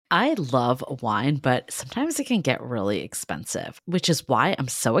I love wine, but sometimes it can get really expensive, which is why I'm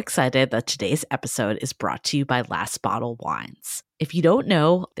so excited that today's episode is brought to you by Last Bottle Wines. If you don't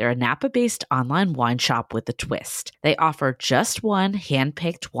know, they're a Napa-based online wine shop with a twist. They offer just one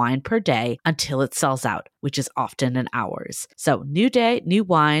hand-picked wine per day until it sells out, which is often in hours. So new day, new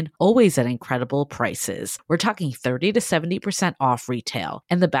wine, always at incredible prices. We're talking 30 to 70% off retail.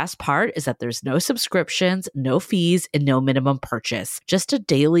 And the best part is that there's no subscriptions, no fees, and no minimum purchase. Just a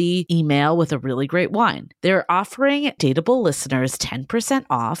daily email with a really great wine. They're offering Dateable listeners 10%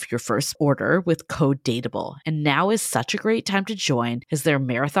 off your first order with code Dateable. And now is such a great time to join as their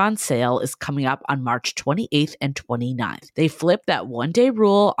marathon sale is coming up on March 28th and 29th. They flip that one-day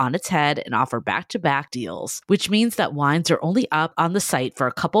rule on its head and offer back-to-back deals, which means that wines are only up on the site for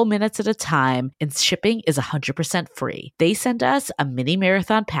a couple minutes at a time and shipping is 100% free. They sent us a mini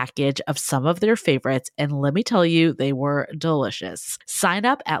marathon package of some of their favorites, and let me tell you, they were delicious. Sign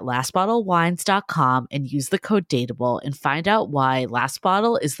up at lastbottlewines.com and use the code Dateable and find out why Last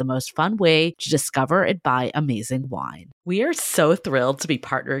Bottle is the most fun way to discover and buy amazing wine. We are so thrilled to be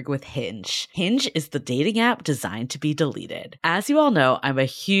partnering with Hinge. Hinge is the dating app designed to be deleted. As you all know, I'm a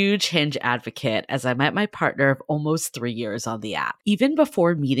huge Hinge advocate as I met my partner of almost 3 years on the app. Even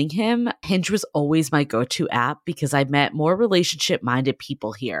before meeting him, Hinge was always my go-to app because I met more relationship-minded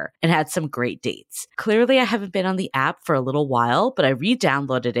people here and had some great dates. Clearly, I haven't been on the app for a little while, but I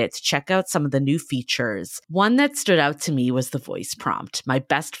re-downloaded it to check out some of the new features. One that stood out to me was the voice prompt, my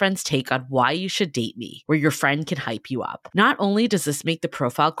best friend's take on why you should date me, where your friend can hype you up. Not only does this make the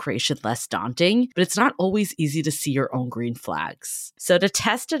profile creation less daunting, but it's not always easy to see your own green flags. So to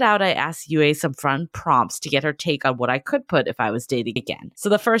test it out, I asked Yue some fun prompts to get her take on what I could put if I was dating again. So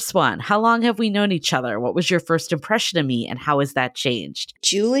the first one, how long have we known each other? What was your first impression of me and how has that changed?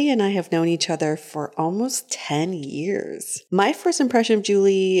 Julie and I have known each other for almost 10 years. My first impression of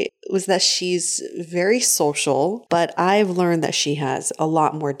Julie was that she's very social, but I've learned that she has a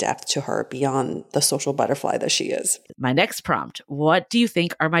lot more depth to her beyond the social butterfly that she is. My next prompt, what do you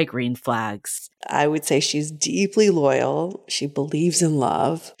think are my green flags? I would say she's deeply loyal. She believes in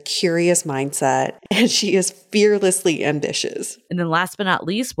love, curious mindset, and she is fearlessly ambitious. And then last but not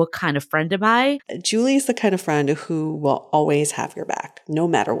least, what kind of friend am I? Julie is the kind of friend who will always have your back, no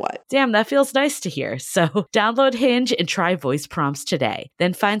matter what. Damn, that feels nice to hear. So download Hinge and try voice prompts today.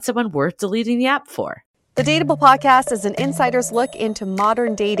 Then find someone worth deleting the app for. The Dateable podcast is an insider's look into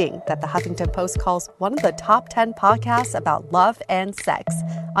modern dating that the Huffington Post calls one of the top 10 podcasts about love and sex.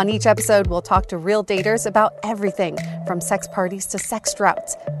 On each episode, we'll talk to real daters about everything from sex parties to sex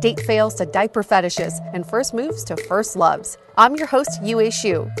droughts, date fails to diaper fetishes, and first moves to first loves. I'm your host, Yue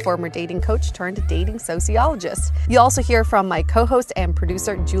Xu, former dating coach turned dating sociologist. You'll also hear from my co-host and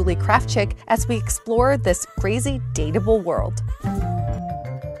producer, Julie Krafchick, as we explore this crazy dateable world.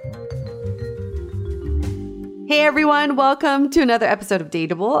 Hey everyone, welcome to another episode of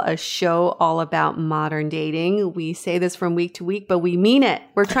Dateable, a show all about modern dating. We say this from week to week, but we mean it.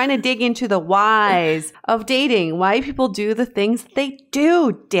 We're trying to dig into the whys of dating, why people do the things they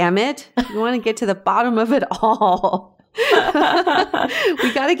do, damn it. We want to get to the bottom of it all.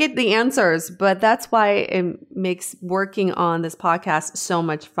 We got to get the answers, but that's why it makes working on this podcast so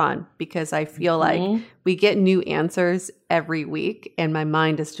much fun, because I feel like we get new answers every week and my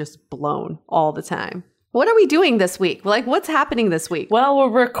mind is just blown all the time. What are we doing this week? Like, what's happening this week? Well, we're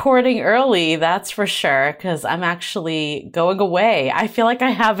recording early, that's for sure, because I'm actually going away. I feel like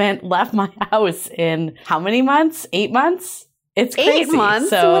I haven't left my house in how many months? 8 months? It's crazy. 8 months?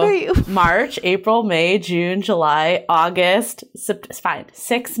 So what are you? March, April, May, June, July, August, it's fine.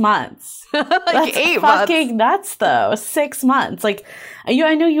 6 months. Like 8 fucking months. nuts though. 6 months. Like,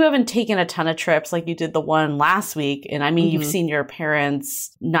 I know you haven't taken a ton of trips like you did the one last week. And I mean, you've seen your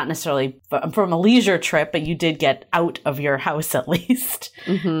parents, not necessarily from a leisure trip, but you did get out of your house at least.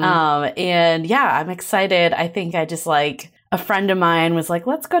 And yeah, I'm excited. I think I just a friend of mine was like,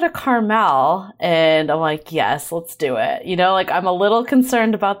 let's go to Carmel. And I'm like, yes, let's do it. I'm a little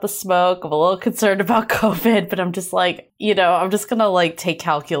concerned about the smoke. I'm a little concerned about COVID, but I'm just I'm just going to take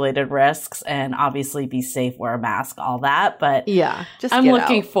calculated risks and obviously be safe, wear a mask, all that. But yeah, I'm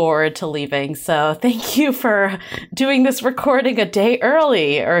looking forward to leaving. So thank you for doing this recording a day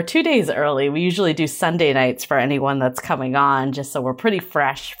early or 2 days early. We usually do Sunday nights for anyone that's coming on, just so we're pretty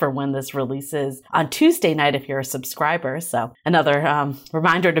fresh for when this releases on Tuesday night if you're a subscriber. So another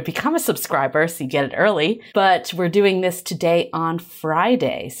reminder to become a subscriber so you get it early. But we're doing this today on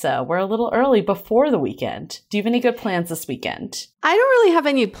Friday, so we're a little early before the weekend. Do you have any good plans this weekend? I don't really have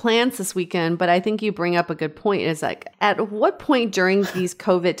any plans this weekend, but I think you bring up a good point. Is at what point during these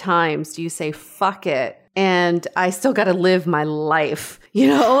COVID times do you say, fuck it, and I still got to live my life? You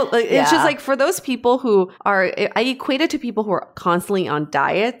know, like, it's just like for those people who are, I equate it to people who are constantly on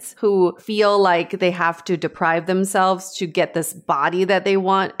diets, who feel like they have to deprive themselves to get this body that they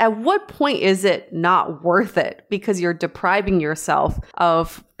want. At what point is it not worth it? Because you're depriving yourself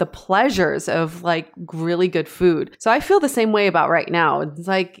of the pleasures of like really good food. So I feel the same way about right now. It's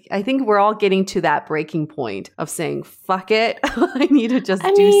like, I think we're all getting to that breaking point of saying, fuck it. I need to just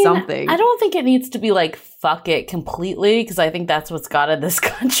do something. I don't think it needs to be like, fuck it completely, because I think that's what's gotten this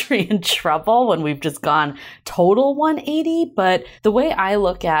country in trouble when we've just gone total 180. But the way I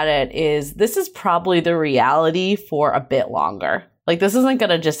look at it is this is probably the reality for a bit longer. Like, this isn't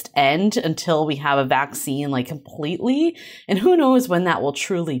going to just end until we have a vaccine, like, completely. And who knows when that will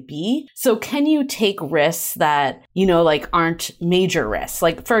truly be. So can you take risks that, you know, like, aren't major risks?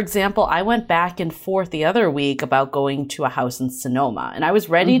 Like, for example, I went back and forth the other week about going to a house in Sonoma, and I was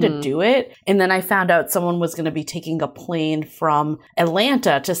ready to do it. And then I found out someone was going to be taking a plane from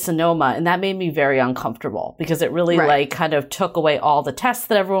Atlanta to Sonoma. And that made me very uncomfortable because it really, like, kind of took away all the tests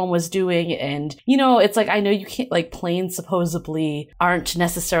that everyone was doing. And, you know, it's like, I know you can't, like, planes supposedly aren't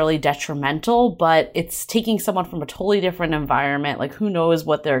necessarily detrimental, but it's taking someone from a totally different environment. Like, who knows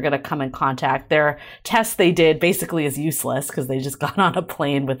what they're going to come in contact. Their test they did basically is useless because they just got on a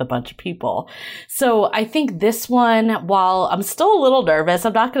plane with a bunch of people. So I think this one, while I'm still a little nervous,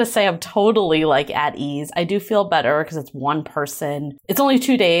 I'm not going to say I'm totally like at ease. I do feel better because it's one person. It's only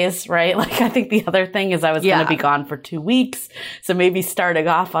 2 days, right? Like, I think the other thing is I was going to be gone for 2 weeks. So maybe starting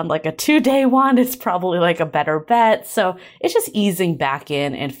off on like a 2-day one is probably like a better bet. So it's just easing back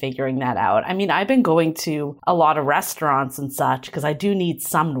in and figuring that out. I mean, I've been going to a lot of restaurants and such because I do need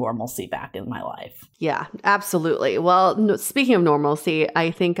some normalcy back in my life. Yeah, absolutely. Well, no, speaking of normalcy, I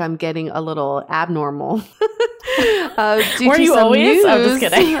think I'm getting a little abnormal. Were you always? I'm just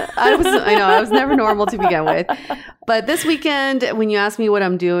kidding. I know, I was never normal to begin with. But this weekend, when you asked me what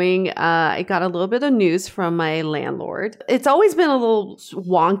I'm doing, I got a little bit of news from my landlord. It's always been a little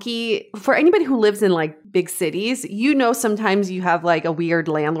wonky. For anybody who lives in like big cities, you know, sometimes you have like a weird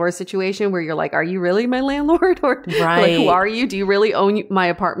landlord situation where you're like, are you really my landlord? Or like, who are you? Do you really own my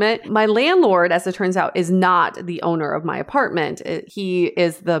apartment? My landlord, as it turns out, is not the owner of my apartment. He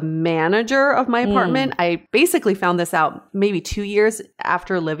is the manager of my apartment. I basically found this out maybe 2 years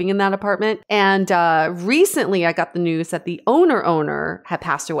after living in that apartment. And recently I got the news that the owner had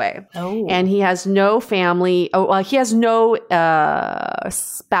passed away. Oh. And he has no family. He has no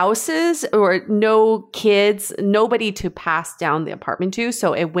spouses or no kids, nobody to pass down the apartment to.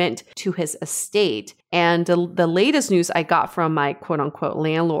 So it went to his estate. And the latest news I got from my quote unquote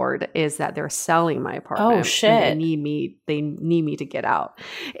landlord is that they're selling my apartment. Oh shit. And they need me to get out.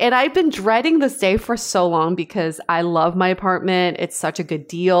 And I've been dreading this day for so long because I love my apartment. It's such a good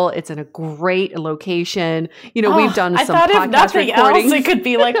deal. It's in a great location. You know, we've done some podcast recordings. I thought if nothing else, it could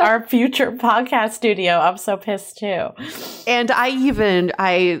be like our future podcast studio. I'm so pissed too. And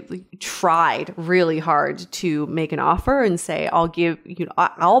I tried really hard to make an offer and say,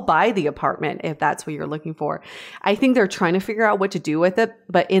 I'll buy the apartment if that's what you're looking for. I think they're trying to figure out what to do with it.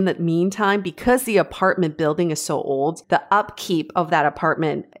 But in the meantime, because the apartment building is so old, the upkeep of that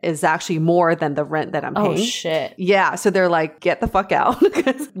apartment is actually more than the rent that I'm paying. Oh, shit. Yeah. So they're like, get the fuck out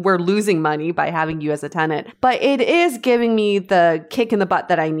because we're losing money by having you as a tenant. But it is giving me the kick in the butt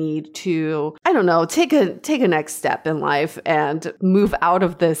that I need to, I don't know, take a next step in life and move out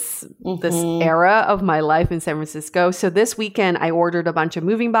of this era of my life in San Francisco. So this weekend, I ordered a bunch of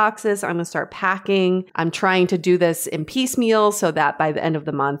moving boxes. I'm going to start packing. I'm trying to do this in piecemeal so that by the end of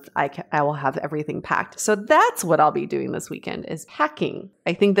the month, I will have everything packed. So that's what I'll be doing this weekend is packing.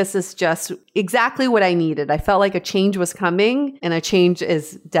 I think this is just exactly what I needed. I felt like a change was coming and a change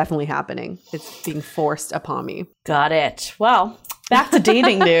is definitely happening. It's being forced upon me. Got it. Well, back to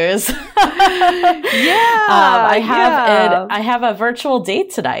dating news. I have a virtual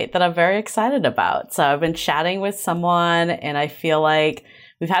date tonight that I'm very excited about. So I've been chatting with someone and I feel like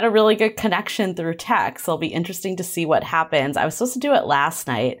we've had a really good connection through text. It'll be interesting to see what happens. I was supposed to do it last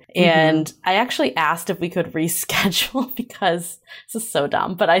night, and I actually asked if we could reschedule because this is so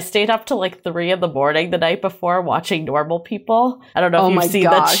dumb, but I stayed up till like 3 a.m. the night before watching Normal People. I don't know if you've seen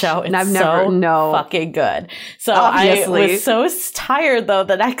that show. It's fucking good. So obviously. I was so tired though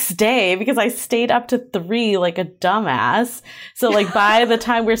the next day because I stayed up to 3 like a dumbass. So like by the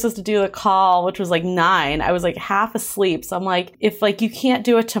time we were supposed to do the call, which was like 9, I was like half asleep. So I'm like, if like you can't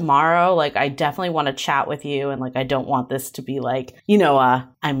do it tomorrow, like I definitely want to chat with you, and like I don't want this to be like, you know,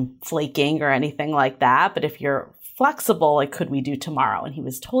 I'm flaking or anything like that. But if you're flexible, like, could we do tomorrow? And he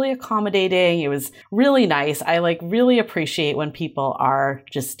was totally accommodating. It was really nice. I like really appreciate when people are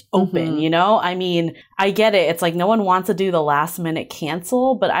just open, you know? I mean, I get it. It's like no one wants to do the last minute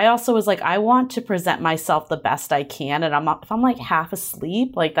cancel, but I also was like, I want to present myself the best I can. And if I'm like half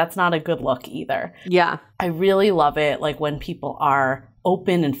asleep, like that's not a good look either. Yeah. I really love it. Like when people are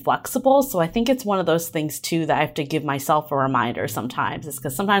open and flexible. So I think it's one of those things too that I have to give myself a reminder sometimes. It's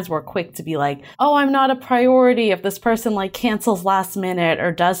because sometimes we're quick to be like, oh, I'm not a priority if this person like cancels last minute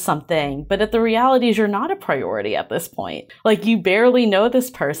or does something. But the reality is you're not a priority at this point. Like you barely know this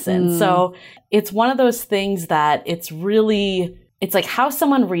person. So it's one of those things that it's like how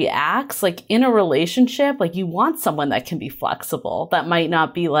someone reacts, like in a relationship, like you want someone that can be flexible, that might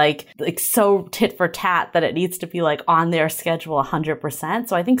not be like so tit for tat that it needs to be like on their schedule 100%.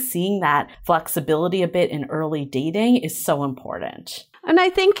 So I think seeing that flexibility a bit in early dating is so important. And I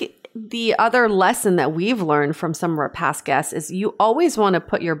think the other lesson that we've learned from some of our past guests is you always want to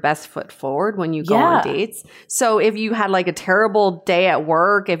put your best foot forward when you go on dates. So if you had like a terrible day at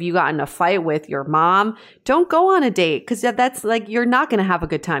work, if you got in a fight with your mom, don't go on a date because that's like, you're not going to have a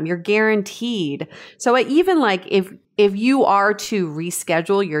good time. You're guaranteed. So even like if you are to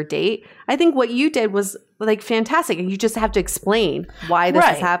reschedule your date, I think what you did was like fantastic. And you just have to explain why this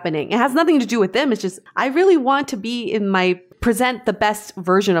is happening. It has nothing to do with them. It's just, I really want to be present the best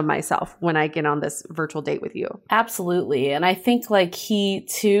version of myself when I get on this virtual date with you. Absolutely. And I think like he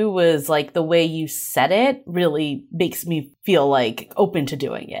too was like the way you said it really makes me feel like open to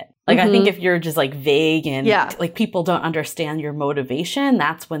doing it. Like I think if you're just like vague and like people don't understand your motivation,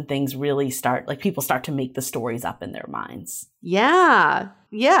 that's when things really start, like people start to make the stories up in their minds. Yeah.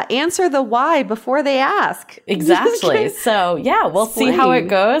 Yeah. Answer the why before they ask. Exactly. So yeah, we'll see how it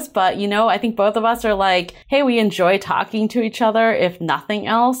goes. But I think both of us are like, hey, we enjoy talking to each other. If nothing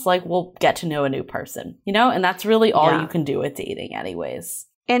else, like we'll get to know a new person, and that's really all you can do with dating anyways.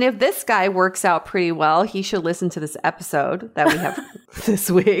 And if this guy works out pretty well, he should listen to this episode that we have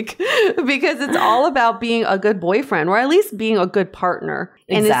this week because it's all about being a good boyfriend or at least being a good partner.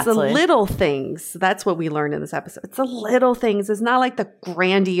 And it's the little things. That's what we learned in this episode. It's the little things. It's not like the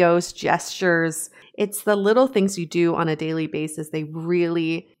grandiose gestures. It's the little things you do on a daily basis. They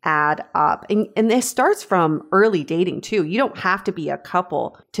really add up. And this starts from early dating too. You don't have to be a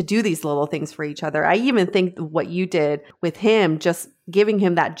couple to do these little things for each other. I even think what you did with him, just giving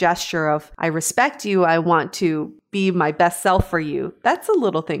him that gesture of, I respect you. I want to be my best self for you. That's a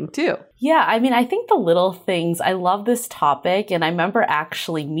little thing too. Yeah, I mean, I think the little things, I love this topic. And I remember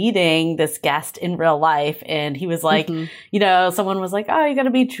actually meeting this guest in real life. And he was like, someone was like, oh, you got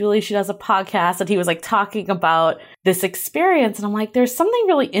to meet Julie. She does a podcast. And he was like talking about this experience. And I'm like, there's something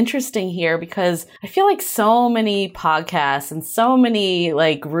really interesting here because I feel like so many podcasts and so many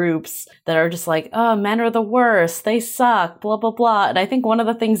like groups that are just like, oh, men are the worst. They suck, blah, blah, blah. And I think one of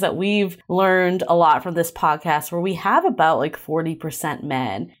the things that we've learned a lot from this podcast, where we have about like 40%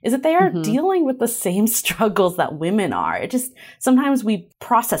 men, is that they are dealing with the same struggles that women are. It just, sometimes we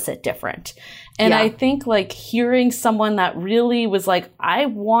process it different. And I think like hearing someone that really was like, I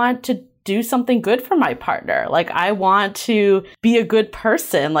want to do something good for my partner. Like, I want to be a good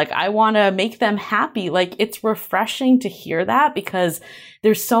person. Like, I want to make them happy. Like, it's refreshing to hear that because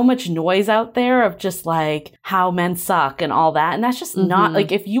there's so much noise out there of just like how men suck and all that. And that's just not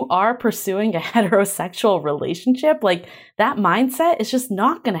like, if you are pursuing a heterosexual relationship, like that mindset is just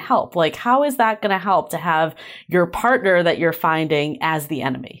not going to help. Like, how is that going to help to have your partner that you're finding as the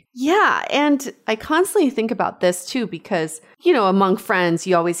enemy? Yeah. And I constantly think about this too, because, among friends,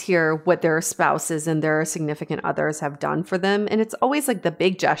 you always hear what their spouses and their significant others have done for them. And it's always like the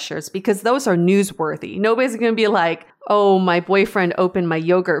big gestures because those are newsworthy. Nobody's going to be like, oh, my boyfriend opened my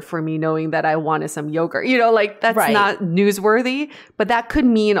yogurt for me knowing that I wanted some yogurt. That's not newsworthy, but that could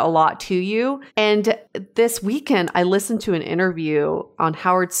mean a lot to you. And this weekend, I listened to an interview on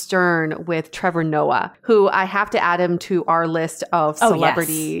Howard Stern with Trevor Noah, who I have to add him to our list of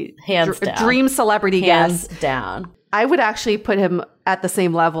celebrity, dream celebrity guests. Hands down. I would actually put him at the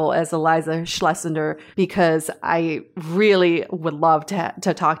same level as Eliza Schlesinger because I really would love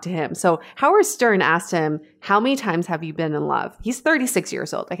to talk to him. So Howard Stern asked him, how many times have you been in love? He's 36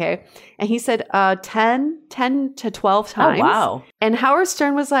 years old, okay? And he said 10 to 12 times. Oh, wow. And Howard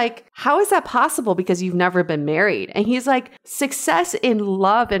Stern was like, how is that possible? Because you've never been married. And he's like, success in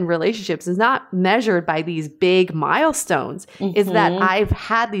love and relationships is not measured by these big milestones. Is that I've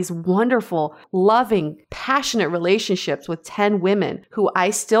had these wonderful, loving, passionate relationships with 10 women who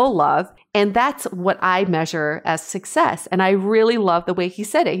I still love. And that's what I measure as success. And I really love the way he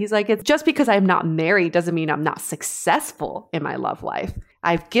said it. He's like, it's just because I'm not married doesn't mean I'm not successful in my love life.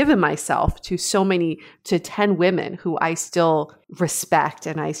 I've given myself to 10 women who I still respect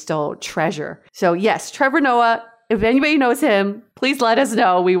and I still treasure. So yes, Trevor Noah, if anybody knows him, please let us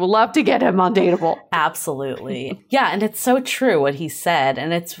know. We would love to get him on Dateable. Absolutely. Yeah, and it's so true what he said.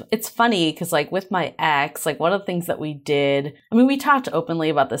 And it's funny because like with my ex, like one of the things that we did, I mean, we talked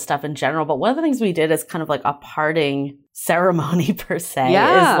openly about this stuff in general, but one of the things we did is kind of like a parting ceremony per se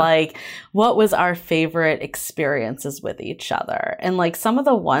is like, what was our favorite experiences with each other? And like some of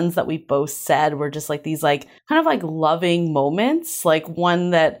the ones that we both said were just like these like kind of like loving moments. Like one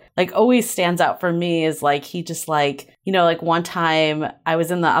that like always stands out for me is like he just like, you know, like one time I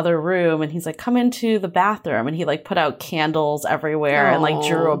was in the other room and he's like, come into the bathroom, and he like put out candles everywhere and like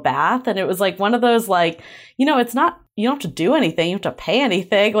drew a bath. And it was like one of those like, you know, it's not, you don't have to do anything. You don't have to pay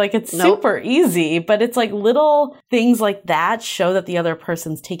anything. Like it's super easy, but it's like little things like that show that the other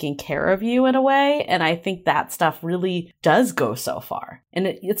person's taking care of you in a way. And I think that stuff really does go so far. And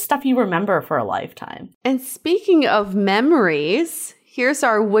it's stuff you remember for a lifetime. And speaking of memories, here's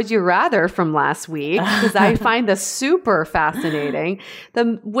our Would You Rather from last week, because I find this super fascinating.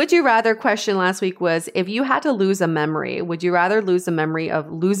 The Would You Rather question last week was, if you had to lose a memory, would you rather lose a memory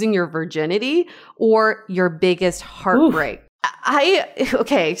of losing your virginity or your biggest heartbreak?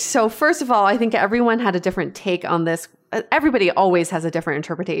 Okay, so first of all, I think everyone had a different take on this. Everybody always has a different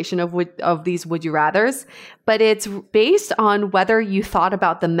interpretation of these Would You Rathers, but it's based on whether you thought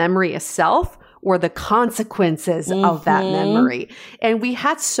about the memory itself or the consequences of that memory. And we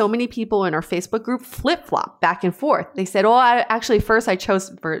had so many people in our Facebook group flip-flop back and forth. They said, first I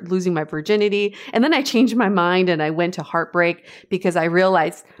chose for losing my virginity, and then I changed my mind and I went to heartbreak because I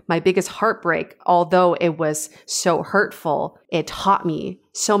realized my biggest heartbreak, although it was so hurtful, it taught me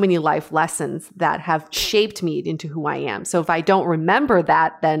so many life lessons that have shaped me into who I am. So if I don't remember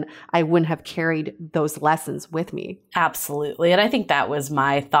that, then I wouldn't have carried those lessons with me. Absolutely. And I think that was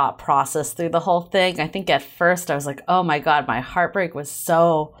my thought process through the whole thing. I think at first I was like, oh my God, my heartbreak was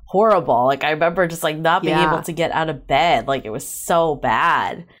so horrible. Like I remember just like not being able to get out of bed. Like it was so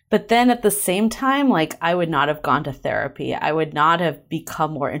bad. But then at the same time, like I would not have gone to therapy. I would not have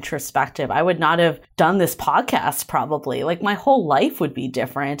become more introspective. I would not have done this podcast probably. Like my whole life would be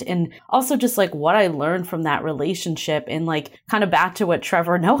different. And also just like what I learned from that relationship, and like kind of back to what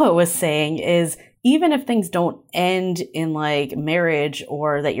Trevor Noah was saying, is even if things don't end in like marriage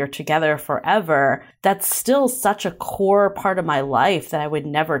or that you're together forever, that's still such a core part of my life that I would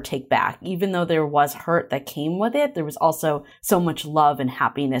never take back. Even though there was hurt that came with it, there was also so much love and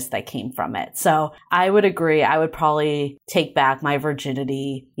happiness that came from it. So I would agree. I would probably take back my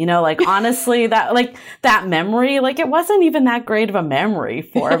virginity. You know, like honestly, that memory, like it wasn't even that great of a memory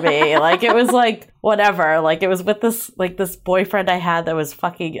for me. Like it was like, whatever, like it was with this boyfriend I had that was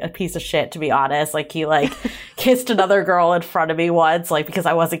fucking a piece of shit, to be honest. Like he like kissed another girl in front of me once, like because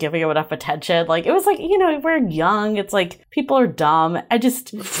I wasn't giving him enough attention. Like it was like, you know, we're young. It's like people are dumb. I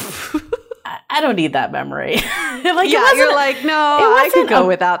don't need that memory. Like you're like, no, I could go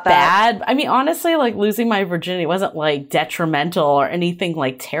without that. Bad. I mean, honestly, like losing my virginity wasn't like detrimental or anything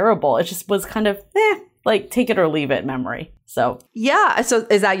like terrible. It just was kind of like take it or leave it memory. So yeah. So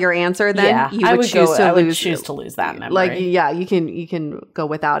is that your answer then? Yeah, I would choose to lose that memory. Like, yeah, you can go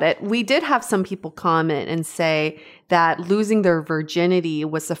without it. We did have some people comment and say that losing their virginity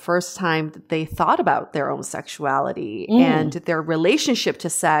was the first time that they thought about their own sexuality and their relationship to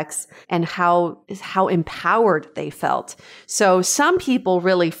sex and how empowered they felt. So some people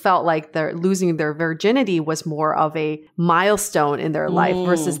really felt like losing their virginity was more of a milestone in their life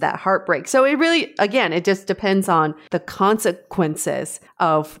versus that heartbreak. So it really, again, it just depends on the consequences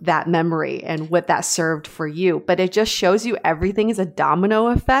of that memory and what that served for you. But it just shows you everything is a domino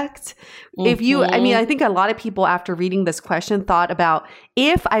effect. I think a lot of people after reading this question thought about,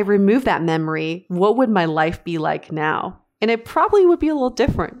 if I remove that memory, what would my life be like now? And it probably would be a little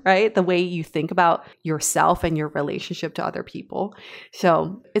different, right? The way you think about yourself and your relationship to other people.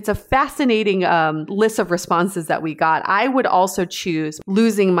 So it's a fascinating list of responses that we got. I would also choose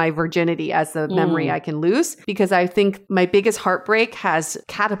losing my virginity as the memory I can lose, because I think my biggest heartbreak has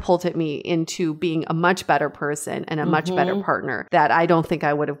catapulted me into being a much better person and a much better partner that I don't think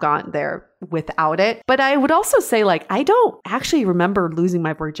I would have gotten there without it. But I would also say, like, I don't actually remember losing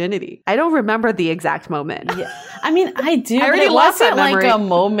my virginity. I don't remember the exact moment. Yeah. I mean, I do. I already but it lost that wasn't memory. like a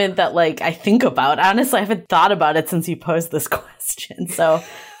moment that like I think about. Honestly, I haven't thought about it since you posed this question. So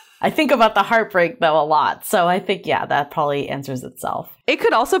I think about the heartbreak though a lot. So I think, yeah, that probably answers itself. It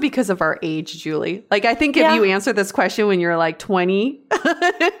could also be because of our age, Julie. Like, I think if you answer this question when you're like 20,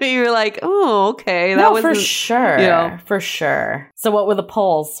 you're like, oh, okay. That was for sure. You know. For sure. So what were the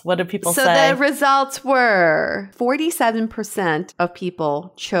polls? What did people say? So the results were 47% of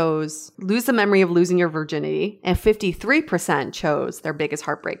people chose lose the memory of losing your virginity, and 53% chose their biggest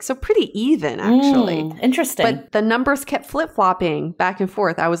heartbreak. So pretty even, actually. Interesting. But the numbers kept flip-flopping back and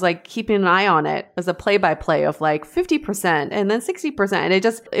forth. I was like keeping an eye on it as a play-by-play of like 50% and then 60%. And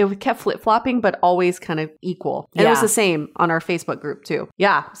it kept flip-flopping, but always kind of equal. And it was the same on our Facebook group too.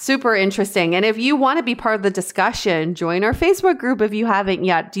 Yeah, super interesting. And if you want to be part of the discussion, join our Facebook group if you haven't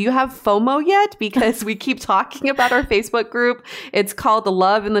yet. Do you have FOMO yet? Because we keep talking about our Facebook group. It's called The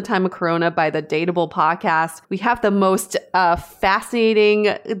Love in the Time of Corona by the Dateable podcast. We have the most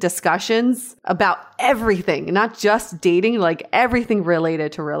fascinating discussions about everything, not just dating, like everything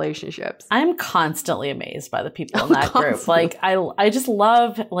related to relationships. I'm constantly amazed by the people in that group. Like I just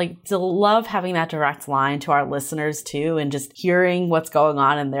love having that direct line to our listeners too, and just hearing what's going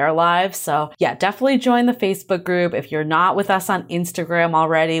on in their lives. So yeah, definitely join the Facebook group. If you're not with us on Instagram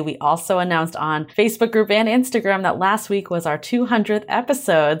already, we also announced on Facebook group and Instagram that last week was our 200th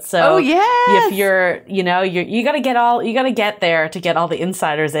episode. So if you're, you got to get there to get all the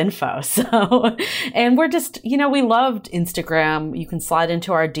insiders info. So, and we're just, we loved Instagram. You can slide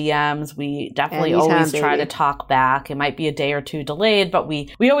into our DMs. We definitely always try to talk back. It might be a day or two delayed, but we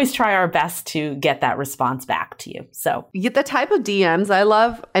always try our best to get that response back to you. So the type of DMs I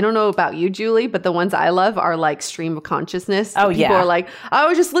love, I don't know about you, Julie, but the ones I love are like stream of consciousness. People are like, I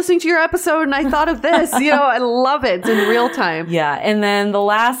was just listening to your episode and I thought of this. I love it. It's in real time. Yeah. And then the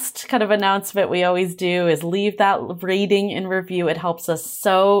last kind of announcement we always do is leave that rating and review. It helps us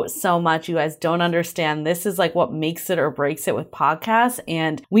so much. You guys don't understand. This is like what makes it or breaks it with podcasts.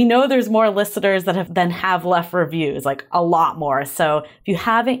 And we know there's more listeners that have left reviews, like a lot more. So if you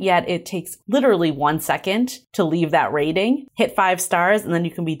haven't yet, it takes literally 1 second to leave that rating, hit 5 stars, and then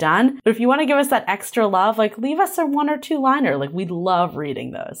you can be done. But if you want to give us that extra love, like leave us a 1 or 2 liner. Like we'd love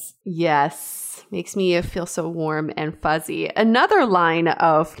reading those. Yes. Makes me feel so warm and fuzzy. Another line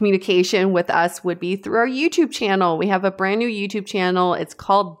of communication with us would be through our YouTube channel. We have a brand new YouTube channel. It's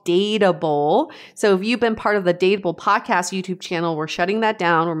called Dateable. So if you've been part of the Dateable podcast YouTube channel, we're shutting that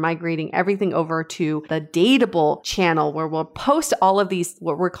down. We're migrating everything over to the Dateable channel, where we'll post all of these,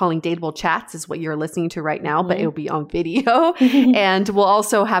 what we're calling Dateable chats is what you're listening to right now, but it'll be on video. And we'll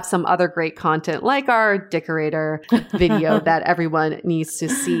also have some other great content like our decorator video that everyone needs to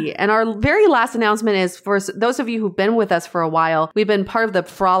see. And our very last announcement is for those of you who've been with us for a while, we've been part of the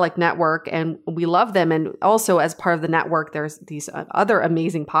Frolic Network and we love them. And also as part of the network, there's these other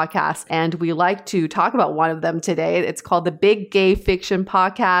amazing podcasts. And we like to talk about one of them today. It's called the Big Gay Fiction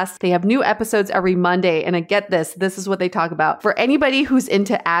Podcast. They have new episodes every Monday. And get this is what they talk about for anybody who's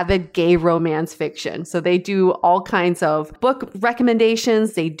into avid gay romance fiction. So they do all kinds of book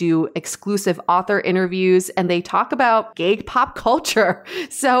recommendations. They do exclusive author interviews and they talk about gay pop culture.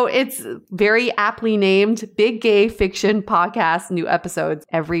 So it's very aptly named Big Gay Fiction Podcast, new episodes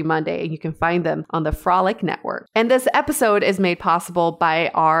every Monday. And you can find them on the Frolic Network. And this episode is made possible by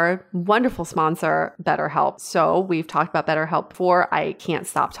our wonderful sponsor, BetterHelp. So we've talked about BetterHelp before. I can't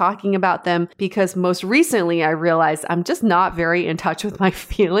stop talking about them because most recently I realized I'm just not very in touch with my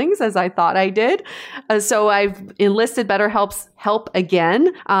feelings as I thought I did. So I've enlisted BetterHelp's help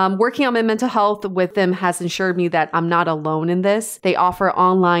again. Working on my mental health with them has ensured me that I'm not alone in this. They offer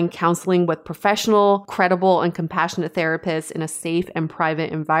online counseling with professional, credible, and compassionate therapists in a safe and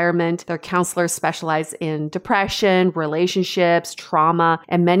private environment. Their counselors specialize in depression, relationships, trauma,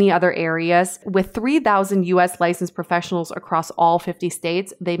 and many other areas. With 3,000 U.S. licensed professionals across all 50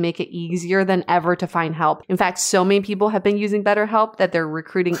 states, they make it easier than ever to find help. In fact, so many people have been using BetterHelp that they're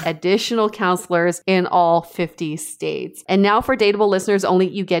recruiting additional counselors in all 50 states. And now for Dateable listeners only,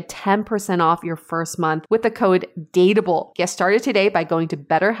 you get 10% off your first month with the code DATEABLE. Get started today by going to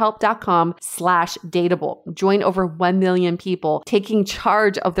betterhelp.com/dateable. Join over 1 million people taking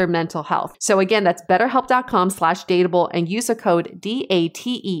charge of their mental health. So again, that's betterhelp.com/dateable and use the code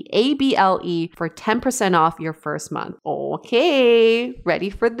DATEABLE for 10% off your first month. Okay, ready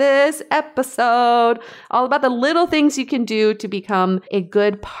for this episode? All about the little things you can do to become a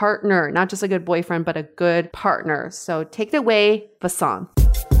good partner, not just a good boyfriend, but a good partner. So take it away, Vasant.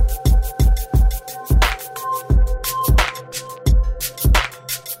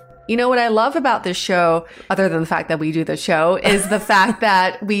 You know what I love about this show, other than the fact that we do the show, is the fact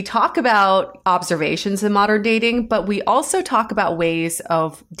that we talk about observations in modern dating, but we also talk about ways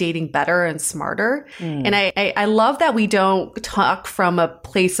of dating better and smarter. And I love that we don't talk from a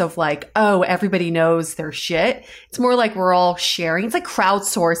place of like, oh, everybody knows their shit. It's more like we're all sharing. It's like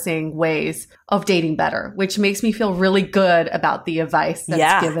crowdsourcing ways of dating better, which makes me feel really good about the advice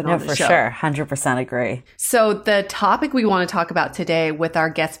that's given on the show. Yeah, for sure. 100% agree. So the topic we want to talk about today with our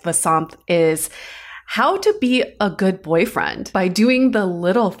guest Vasant is how to be a good boyfriend by doing the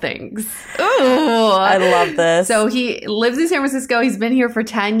little things. Ooh. I love this. So he lives in San Francisco. He's been here for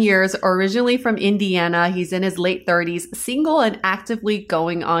 10 years, originally from Indiana. He's in his late 30s, single and actively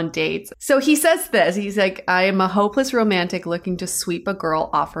going on dates. So he says this, he's like, I am a hopeless romantic looking to sweep a girl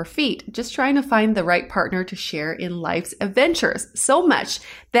off her feet, just trying to find the right partner to share in life's adventures. So much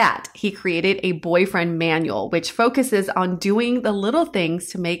that he created a boyfriend manual, which focuses on doing the little things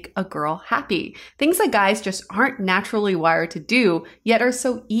to make a girl happy. Things that guys just aren't naturally wired to do, yet are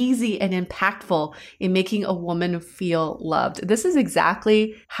so easy and impactful in making a woman feel loved. This is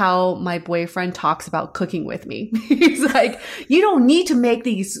exactly how my boyfriend talks about cooking with me. He's like, you don't need to make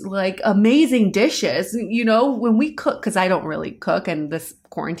these like amazing dishes. You know, when we cook, because I don't really cook, and this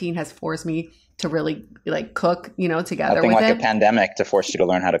quarantine has forced me to really like cook, you know, together Nothing with like it. a pandemic to force you to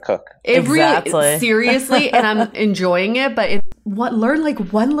learn how to cook. It Exactly. really, seriously, and I'm enjoying it, but learn like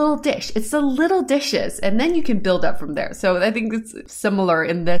one little dish. It's the little dishes, and then you can build up from there. So I think it's similar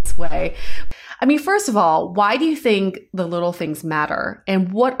in this way. I mean, first of all, why do you think the little things matter?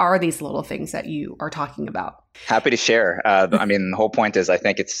 And what are these little things that you are talking about? Happy to share. I mean, the whole point is I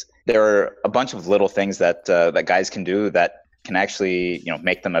think there are a bunch of little things that that guys can do that can actually, you know,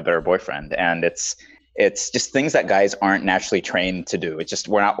 make them a better boyfriend. And it's just things that guys aren't naturally trained to do. It's just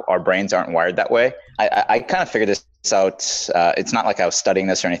our brains aren't wired that way. I kind of figured this out. It's not like I was studying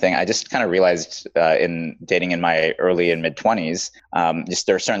this or anything. I just kind of realized in dating in my early and mid 20s, just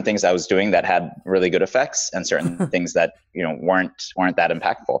there are certain things I was doing that had really good effects, and certain things that, you know, weren't that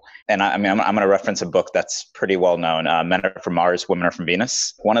impactful. And I'm going to reference a book that's pretty well known, Men Are From Mars, Women Are From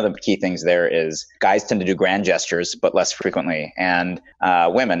Venus. One of the key things there is guys tend to do grand gestures, but less frequently. And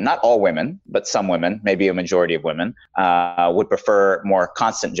women, not all women, but some women, maybe a majority of women, would prefer more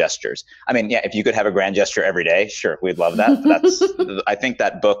constant gestures. I mean, yeah, if you could have a grand gesture every day, sure, we'd love that. I think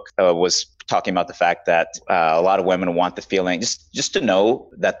that book was talking about the fact that a lot of women want the feeling just to know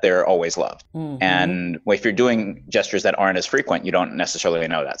that they're always loved. Mm-hmm. And if you're doing gestures that aren't as frequent, you don't necessarily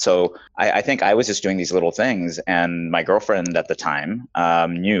know that. So I think I was just doing these little things, and my girlfriend at the time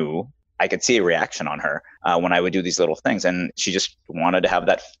knew. I could see a reaction on her when I would do these little things, and she just wanted to have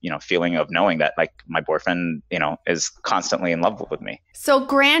that, you know, feeling of knowing that like my boyfriend, you know, is constantly in love with me. So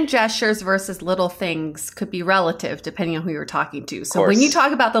grand gestures versus little things could be relative depending on who you're talking to. So when you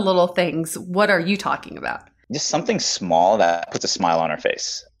talk about the little things, what are you talking about? Just something small that puts a smile on her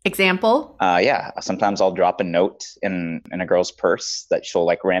face. Example? Yeah. Sometimes I'll drop a note in a girl's purse that she'll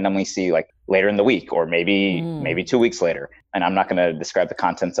like randomly see like later in the week, or maybe 2 weeks later. And I'm not going to describe the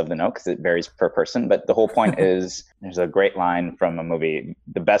contents of the note because it varies per person. But the whole point is, there's a great line from a movie: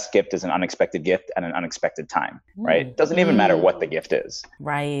 the best gift is an unexpected gift at an unexpected time, right? It doesn't even matter what the gift is.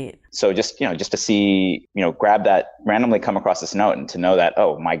 Right. So just to see, grab that, randomly come across this note and to know that,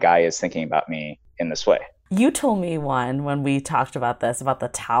 oh, my guy is thinking about me in this way. You told me one when we talked about this, about the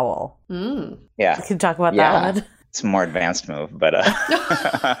towel. Yeah. Can you talk about that one? It's a more advanced move, but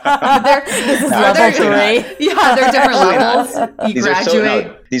this is level 3. Yeah, they're different levels. You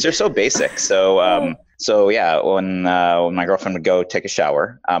graduate. These are so basic. So when my girlfriend would go take a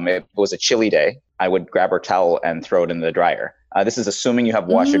shower, it was a chilly day, I would grab her towel and throw it in the dryer. This is assuming you have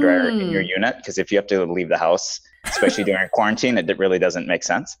washer dryer in your unit, because if you have to leave the house, especially during quarantine, it really doesn't make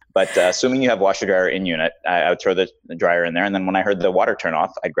sense. But assuming you have washer dryer in unit, I would throw the dryer in there. And then when I heard the water turn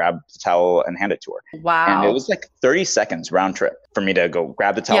off, I'd grab the towel and hand it to her. Wow. And it was like 30 seconds round trip for me to go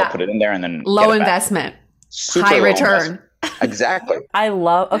grab the towel, put it in there, and then low investment, high return. Exactly.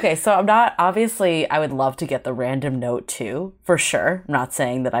 So I'm not, obviously I would love to get the random note too, for sure. I'm not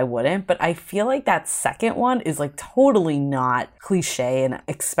saying that I wouldn't, but I feel like that second one is like totally not cliche and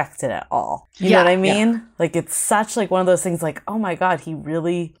expected at all. You know what I mean? Yeah. Like it's such like one of those things like, oh my God, he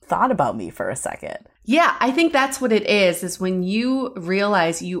really thought about me for a second. Yeah, I think that's what it is when you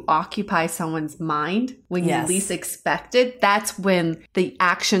realize you occupy someone's mind when you least expect it, that's when the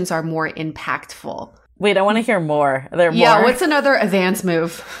actions are more impactful. Wait, I want to hear more. Are there more? Yeah, what's another advanced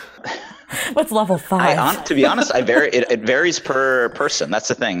move? What's level 5? To be honest, it varies per person. That's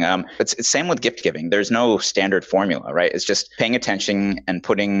the thing. It's same with gift giving. There's no standard formula, right? It's just paying attention and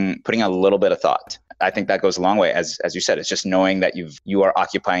putting a little bit of thought. I think that goes a long way. As you said, it's just knowing that you are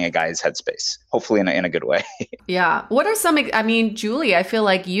occupying a guy's headspace, hopefully in a good way. Yeah. What are some, Julie, I feel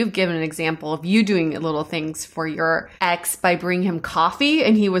like you've given an example of you doing little things for your ex by bringing him coffee,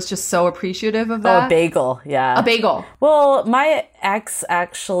 and he was just so appreciative of that. Oh, a bagel. Yeah. A bagel. Well, my ex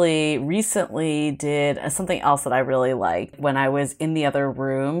actually recently did something else that I really liked. When I was in the other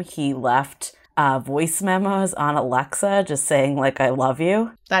room, he left voice memos on Alexa just saying like, I love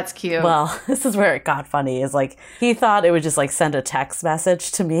you. That's cute. Well, this is where it got funny is like he thought it would just like send a text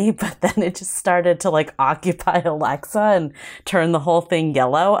message to me, but then it just started to like occupy Alexa and turn the whole thing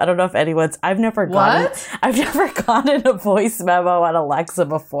yellow. I don't know if I've never gotten a voice memo on Alexa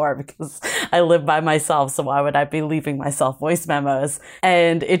before because I live by myself. So why would I be leaving myself voice memos?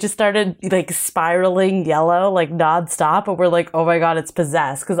 And it just started like spiraling yellow, like nonstop. And we're like, oh my God, it's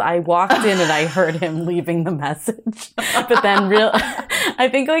possessed. Cause I walked in and I heard him leaving the message, but then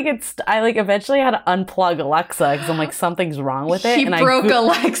I eventually had to unplug Alexa because I'm like, something's wrong with it. He broke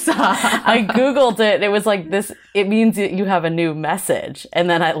Alexa. I Googled it. And it was like this, it means that you have a new message. And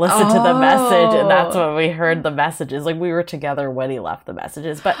then I listened to the message and that's when we heard the messages. Like we were together when he left the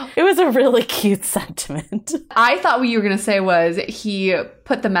messages, but it was a really cute sentiment. I thought what you were going to say was he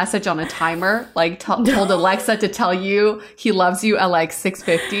put the message on a timer, like told Alexa to tell you he loves you at like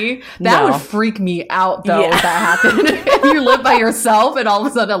 6:50. That would freak me out though if that happened. If you live by yourself and all of a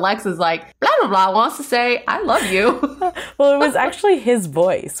sudden Alexa's like, blah, blah, blah, wants to say, I love you. Well, it was actually his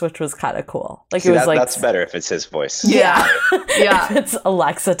voice, which was kind of cool. Like See, it was like that's better if it's his voice. Yeah. If it's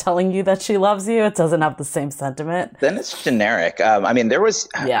Alexa telling you that she loves you, it doesn't have the same sentiment. Then it's generic. I mean, there was,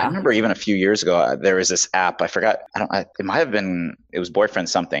 I remember even a few years ago, there was this app, I forgot, it might have been, it was Boyfriend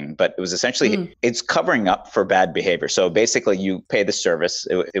something, but it was essentially, it's covering up for bad behavior. So basically you pay the service.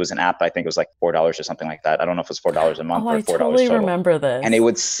 It was an app, I think it was like $4 or something like that. I don't know if it was $4 a month or $4 I totally total. remember this. And it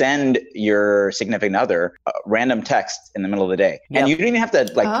would send your significant other random text in the middle of the day. And you didn't even have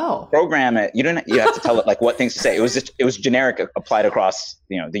to program it. You have to tell it like what things to say. It was generic applied across,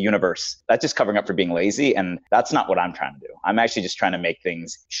 the universe. That's just covering up for being lazy. And that's not what I'm trying to do. I'm actually just trying to make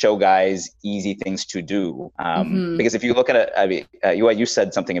things, show guys easy things to do. Because if you look at it, you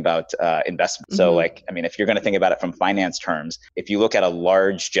said something about investment. So if you're going to think about it from finance terms, if you look at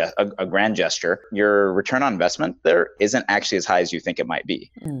a grand gesture, your return on investment there isn't actually as high as you think it might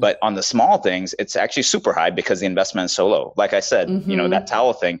be. But on the small things, it's actually super high because the investment is so low. Like I said, that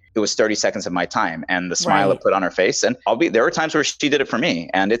towel thing, it was 30 seconds of my time and the smile it put on her face. And there were times where she did it for me.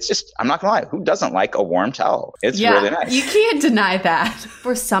 And it's just, I'm not gonna lie, who doesn't like a warm towel? It's really nice. You can't deny that.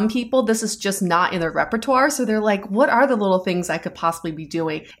 For some people, this is just not in their repertoire. So they're like, what are the little things I could possibly be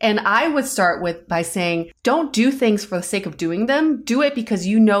doing? And I would start by saying, don't do things for the sake of doing them. Do it because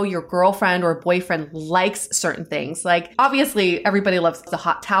your girlfriend or boyfriend likes certain things. Like, obviously, everybody loves the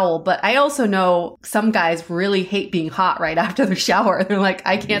hot towel, but I also know some guys really hate being hot right after the shower. They're like,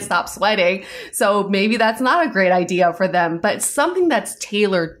 I can't stop sweating. So maybe that's not a great idea for them, but something that's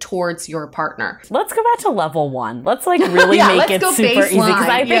tailored towards your partner. Let's go back to level 1. Let's really make it super easy because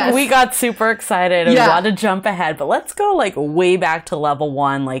I think we got super excited and want to jump ahead, but let's go way back to level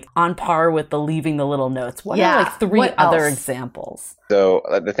 1, on par with the leaving the little notes. What are 3 other examples? So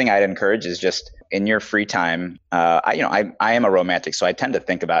the thing I'd encourage is just in your free time. I am a romantic, so I tend to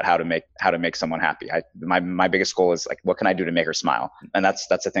think about how to make someone happy. My biggest goal is what can I do to make her smile, and that's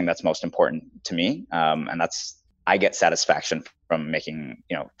the thing that's most important to me. And I get satisfaction from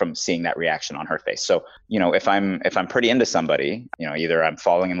from seeing that reaction on her face. So if I'm pretty into somebody, either I'm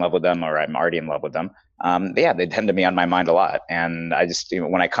falling in love with them or I'm already in love with them. They tend to be on my mind a lot. And I just,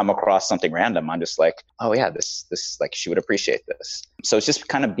 when I come across something random, I'm just like, oh yeah, this she would appreciate this. So it's just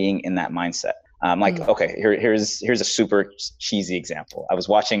kind of being in that mindset. Okay, here's a super cheesy example. I was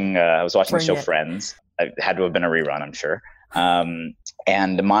watching the show Friends. It had to have been a rerun, I'm sure.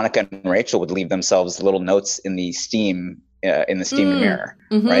 And Monica and Rachel would leave themselves little notes in the steam mirror,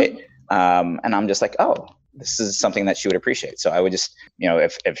 right? And I'm just like, oh, this is something that she would appreciate. So I would just,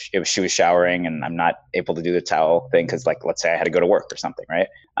 if she was showering and I'm not able to do the towel thing, because let's say I had to go to work or something, right?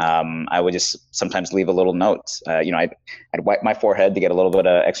 I would just sometimes leave a little note. I'd wipe my forehead to get a little bit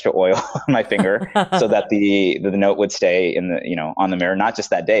of extra oil on my finger so that the note would stay in the, on the mirror, not just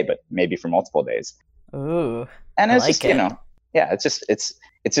that day, but maybe for multiple days. Ooh. And it's just,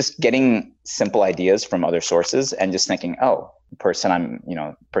 it's just getting simple ideas from other sources and just thinking, oh, the person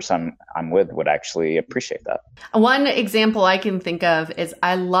I'm with would actually appreciate that. One example I can think of is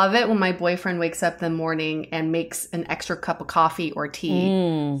I love it when my boyfriend wakes up in the morning and makes an extra cup of coffee or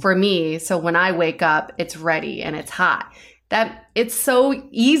tea for me. So when I wake up, it's ready and it's hot. That it's so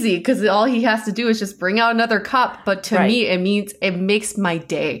easy because all he has to do is just bring out another cup. But to me, it makes my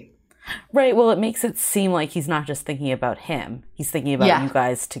day. Right. Well, it makes it seem like he's not just thinking about him. He's thinking about you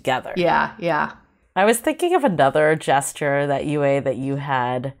guys together. Yeah. Yeah. I was thinking of another gesture that you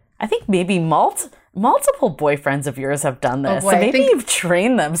had. I think maybe multiple boyfriends of yours have done this. So maybe you've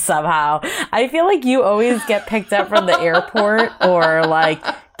trained them somehow. I feel like you always get picked up from the airport or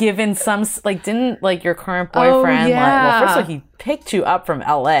given some, like, didn't like your current boyfriend, like, well, first of all, he picked you up from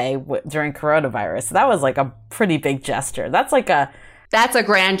LA during coronavirus. So that was like a pretty big gesture. That's a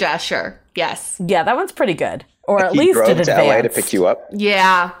grand gesture. Yes. Yeah, that one's pretty good. Or at least in advance. He drove to LA to pick you up?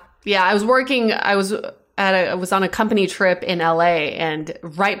 Yeah. Yeah, I was on a company trip in LA, and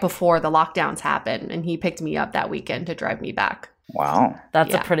right before the lockdowns happened, and he picked me up that weekend to drive me back. Wow.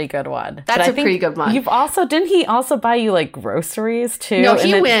 That's a pretty good one. That's a pretty good one. Didn't he also buy you like groceries too? No,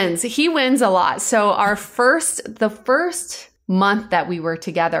 he wins. He wins a lot. So the first month that we were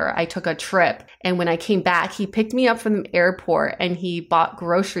together, I took a trip, and when I came back, he picked me up from the airport and he bought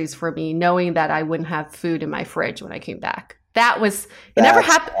groceries for me, knowing that I wouldn't have food in my fridge when I came back. That's never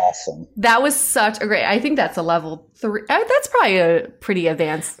happened. Awesome. That was such a great, I think that's a level 3. That's probably a pretty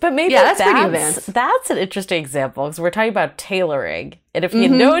advanced. But maybe that's pretty advanced. That's an interesting example, because we're talking about tailoring. And if he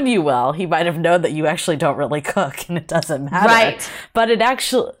had known you well, he might have known that you actually don't really cook and it doesn't matter. Right. But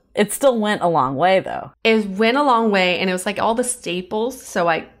it still went a long way, though. It went a long way, and it was like all the staples. So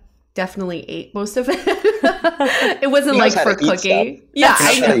I definitely ate most of it. It wasn't like for cooking. Yeah,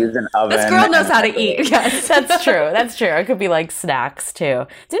 I know. This girl knows how to eat. Yes, that's true. That's true. It could be like snacks too.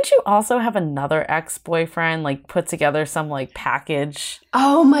 Didn't you also have another ex-boyfriend like put together some like package?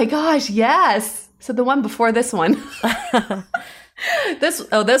 Oh my gosh, yes. So the one before this one. This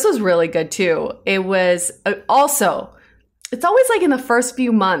was really good too. It was also. It's always like in the first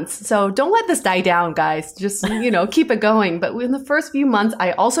few months. So don't let this die down, guys. Just, keep it going. But in the first few months,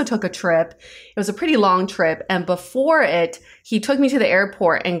 I also took a trip. It was a pretty long trip. And before it, he took me to the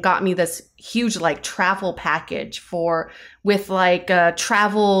airport and got me this huge like travel package with like a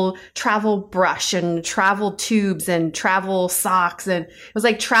travel brush and travel tubes and travel socks. And it was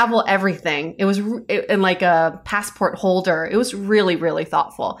like travel everything. It was and like a passport holder. It was really, really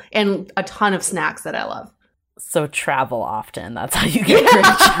thoughtful, and a ton of snacks that I love. So travel often. That's how you get rich.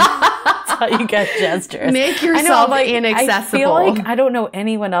 That's how you get gestures. Make yourself inaccessible. I feel like I don't know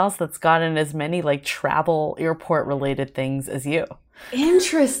anyone else that's gotten as many like travel airport related things as you.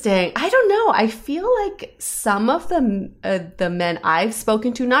 Interesting. I don't know. I feel like some of the men I've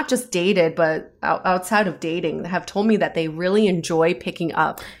spoken to, not just dated, but outside of dating, have told me that they really enjoy picking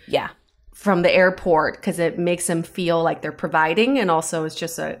up. Yeah. From the airport, because it makes them feel like they're providing, and also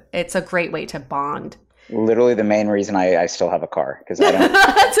it's a great way to bond. Literally the main reason I still have a car, because I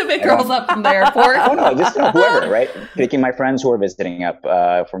don't to pick girls up from the airport. Oh no, just whoever, right? Picking my friends who are visiting up,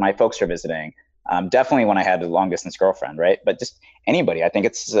 for my folks who are visiting. Definitely when I had a long distance girlfriend, right? But just anybody, I think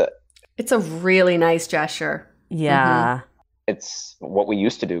it's a really nice gesture. Yeah, it's what we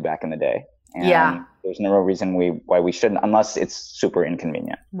used to do back in the day. And there's no reason why we shouldn't, unless it's super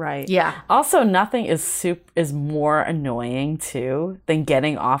inconvenient. Right. Yeah. Also, nothing is more annoying too than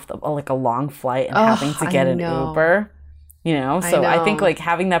getting off like a long flight and having to get an Uber. So I think like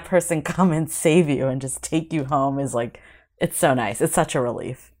having that person come and save you and just take you home is like, it's so nice. It's such a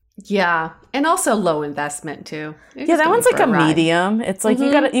relief. Yeah, and also low investment too. That one's like a medium. It's like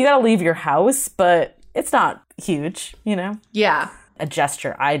you gotta leave your house, but it's not huge. Yeah. A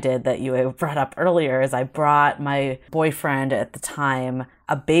gesture I did that you brought up earlier is I brought my boyfriend at the time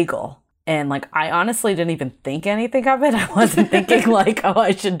a bagel. And like, I honestly didn't even think anything of it. I wasn't thinking like, oh,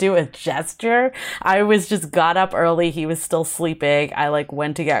 I should do a gesture. I was just got up early. He was still sleeping. I like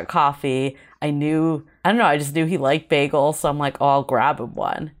went to get coffee. I just knew he liked bagels. So I'm like, oh, I'll grab him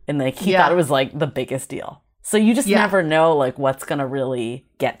one. And like, he thought it was like the biggest deal. So you just never know like what's going to really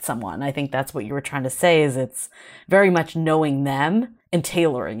get someone. I think that's what you were trying to say, is it's very much knowing them and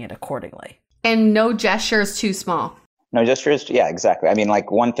tailoring it accordingly. And no gesture is too small. No gestures. Yeah, exactly. I mean,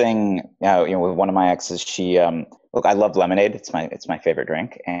 like one thing, with one of my exes, she, look, I love lemonade. It's my favorite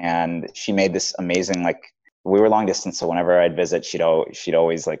drink. And she made this amazing, like, we were long distance. So whenever I'd visit, she'd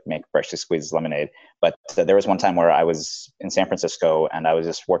always like make freshly squeezed lemonade. But there was one time where I was in San Francisco and I was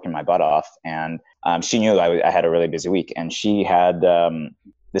just working my butt off, and she knew I had a really busy week, and she had,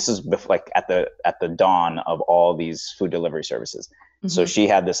 this is like at the dawn of all these food delivery services. Mm-hmm. So she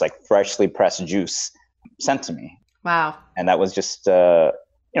had this like freshly pressed juice sent to me. Wow. And that was just,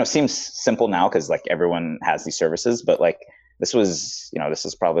 seems simple now because like everyone has these services, but like this was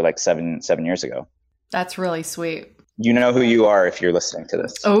probably like seven years ago. That's really sweet. You know who you are if you're listening to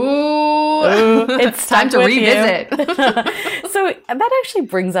this. Oh, it's time to revisit. So that actually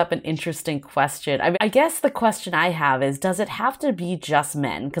brings up an interesting question. I guess the question I have is, does it have to be just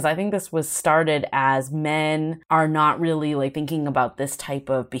men? Because I think this was started as men are not really like thinking about this type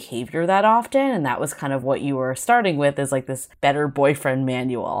of behavior that often. And that was kind of what you were starting with, is like this better boyfriend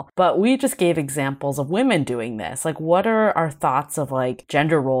manual. But we just gave examples of women doing this. Like, what are our thoughts of like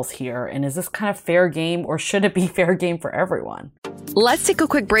gender roles here? And is this kind of fair game, or should it be fair game for everyone? Let's take a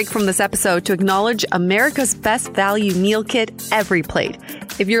quick break from this episode to acknowledge America's best value meal kit, Every Plate.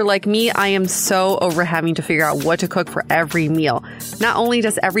 If you're like me, I am so over having to figure out what to cook for every meal. Not only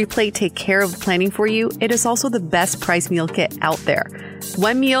does Every Plate take care of planning for you, it is also the best price meal kit out there.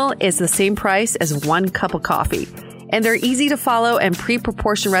 One meal is the same price as 1 cup of coffee. And their easy to follow and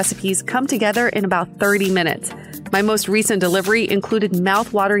pre-proportioned recipes come together in about 30 minutes. My most recent delivery included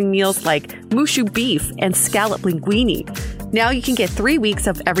mouth-watering meals like mushu beef and scallop linguine. Now you can get 3 weeks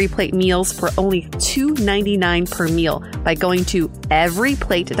of Every Plate meals for only $2.99 per meal by going to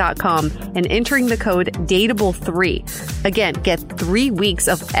everyplate.com and entering the code DATEABLE3. Again, get 3 weeks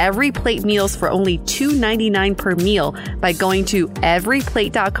of Every Plate meals for only $2.99 per meal by going to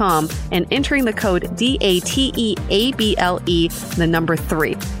everyplate.com and entering the code DATEABLE, the number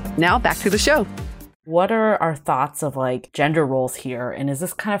 3. Now back to the show. What are our thoughts of like gender roles here? And is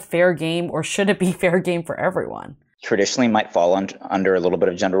this kind of fair game, or should it be fair game for everyone? Traditionally might fall under a little bit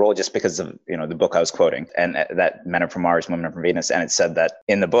of gender role just because of, the book I was quoting, and that men are from Mars, women are from Venus. And it said that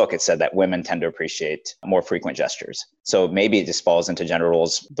in the book, it said that women tend to appreciate more frequent gestures. So maybe it just falls into gender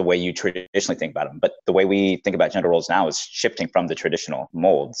roles the way you traditionally think about them. But the way we think about gender roles now is shifting from the traditional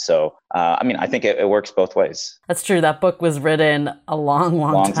mold. So, I think it works both ways. That's true. That book was written a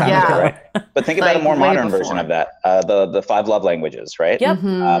long time ago. But think about a more modern version of that, the 5 love languages, right?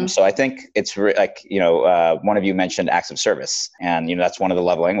 Yep. So I think it's one of you mentioned acts of service, and that's one of the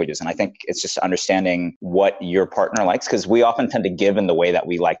love languages. And I think it's just understanding what your partner likes, because we often tend to give in the way that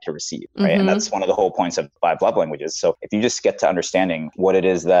we like to receive, right? And that's one of the whole points of 5 love languages. So if you just get to understanding what it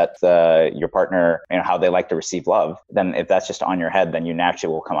is that your partner, how they like to receive love, then if that's just on your head, then you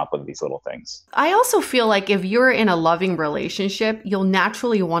naturally will come up with these little things. I also feel like if you're in a loving relationship, you'll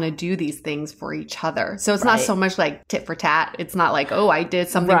naturally want to do these things for each other. So it's not so much like tit for tat. It's not like, oh, I did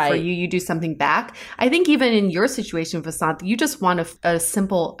something for you, you do something back. I think even in your situation, Vasant, you just want a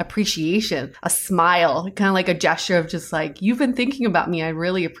simple appreciation, a smile, kind of like a gesture of just like, you've been thinking about me. I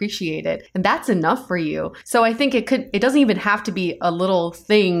really appreciate it. And that's enough for you. So I think it doesn't even have to be a little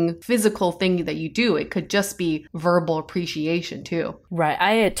thing, physical thing that you do. It could just be verbal appreciation too. Right.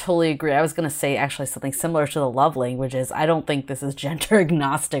 I totally agree. I was going to say actually something similar to the love languages. I don't think this is gender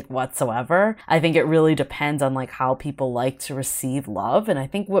agnostic whatsoever. I think it really depends on like how people like to receive love. And I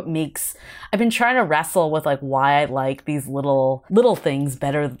think I've been trying to wrestle with like why I like these little things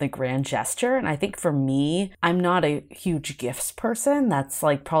better than the grand gesture. And I think for me, I'm not a huge gifts person. That's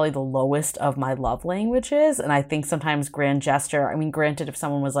like probably the lowest of my love languages. And I think sometimes grand gesture, granted, if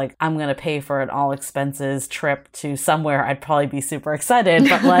someone was like, I'm going to pay for an all expenses trip to somewhere, I'd probably be super excited.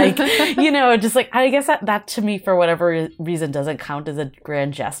 But like, just like, I guess that to me, for whatever reason, doesn't count as a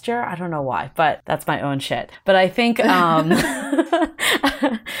grand gesture. I don't know why, but that's my own shit. But I think, what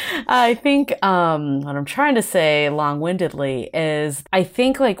I'm trying to say long-windedly is I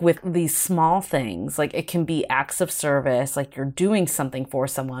think like with these small things, like it can be acts of service, like you're doing something for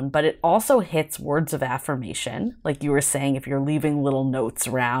someone, but it also hits words of affirmation. Like you were saying, if you're leaving little notes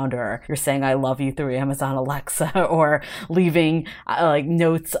around, or you're saying, I love you through Amazon Alexa, or leaving like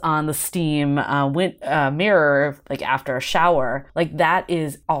notes on the Steam mirror, like after a shower, like that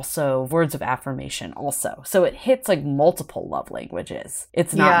is also words of affirmation also. So it hits like multiple love languages.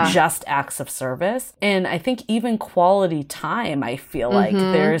 It's not just acts of service. And I think even quality time, I feel like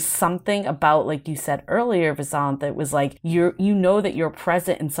there's something about, like you said earlier, Vasant, that was like, you know that you're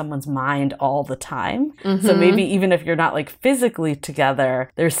present in someone's mind all the time. So maybe even if you're not like physically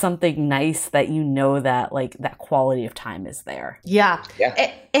together, there's something nice that that like that quality of time is there. Yeah.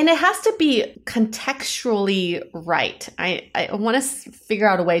 And it has to be contextually right. I want to figure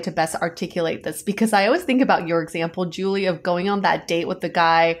out a way to best articulate this, because I always think about your example, Julie, of going on that date with the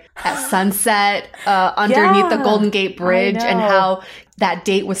guy at sunset underneath the Golden Gate Bridge, and how that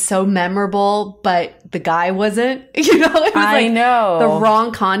date was so memorable, but the guy wasn't, it was like the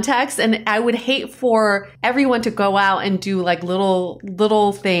wrong context. And I would hate for everyone to go out and do like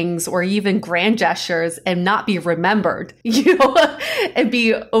little things or even grand gestures and not be remembered, and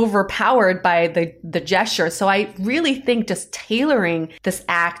be overpowered by the gesture. So I really think just tailoring this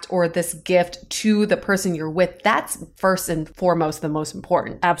act or this gift to the person you're with, that's first and foremost the most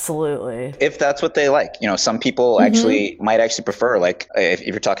important. Absolutely. If that's what they like. Some people might actually prefer like if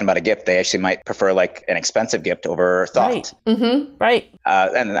you're talking about a gift, they actually might prefer like an expensive gift over thought. Right. Mm-hmm. Right.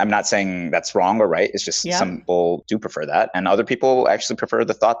 And I'm not saying that's wrong or right. It's just some people do prefer that. And other people actually prefer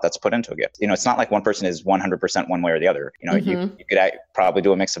the thought that's put into a gift. It's not like one person is 100% one way or the other. You could probably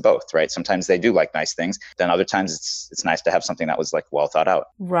do a mix of both, right? Sometimes they do like nice things. Then other times it's nice to have something that was like well thought out.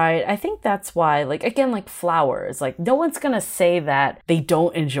 Right. I think that's why, like, again, like flowers, like no one's going to say that they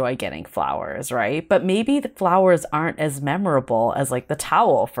don't enjoy getting flowers, right? But maybe the flowers aren't as memorable as like the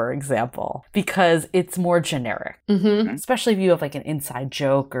towel, for example, because it's more generic, especially if you have like an inside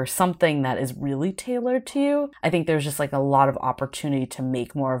joke or something that is really tailored to you. I think there's just like a lot of opportunity to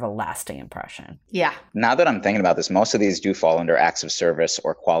make more of a lasting impression. Yeah. Now that I'm thinking about this, most of these do fall under acts of service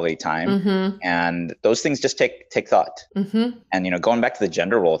or quality time. And those things just take thought. And, going back to the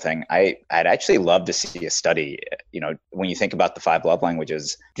gender role thing, I'd actually love to see a study, when you think about the 5 love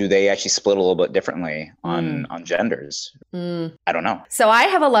languages, do they actually split a little bit differently on genders? I don't know. So I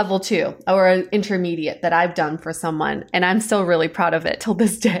have a level 2 or an intermediate that I've done for someone, and I'm still really proud of it till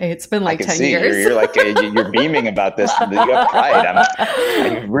this day. It's been like 10 years. You're like, you're beaming about this. You have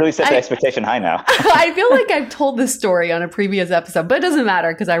pride. You really set the expectation high now. I feel like I've told this story on a previous episode, but it doesn't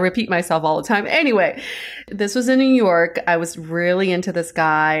matter because I repeat myself all the time. Anyway, this was in New York. I was really into this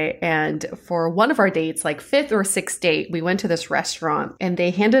guy. And for one of our dates, like 5th or 6th date, we went to this restaurant and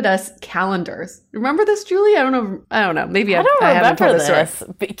they handed us calendars. Remember this, Julie? I don't know. Maybe I haven't told this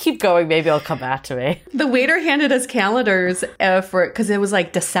story. But keep going. Maybe it'll come back to me. The waiter handed us calendars because it was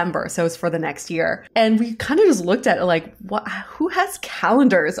like December. So it was for the next year. And we kind of just looked at it like, what? Who has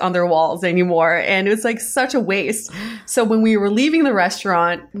calendars on their walls anymore? And it was like such a waste. So when we were leaving the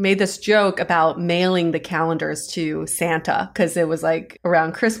restaurant, we made this joke about mailing the calendars to Santa because it was like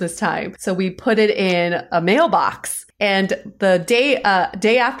around Christmas time. So we put it in a mailbox. And the day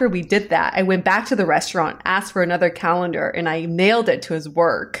after we did that, I went back to the restaurant, asked for another calendar, and I mailed it to his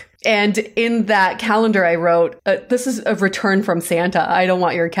work. And in that calendar, I wrote, this is a return from Santa. I don't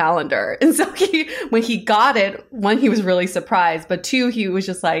want your calendar. And so when he got it, 1, he was really surprised. But 2, he was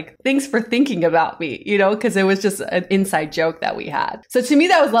just like, thanks for thinking about me, because it was just an inside joke that we had. So to me,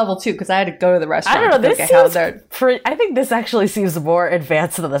 that was level 2 because I had to go to the restaurant. I don't know. I think this actually seems more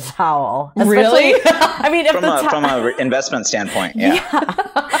advanced than the towel. Really? I mean, from an investment standpoint, yeah.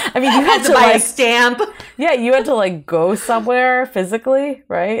 I mean, you had to buy a stamp. Yeah, you had to like go somewhere physically,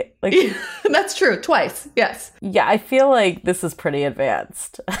 right? Like that's true. Twice. Yes. Yeah, I feel like this is pretty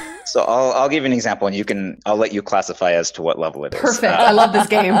advanced. So I'll give you an example, and I'll let you classify as to what level it is. Perfect. I love this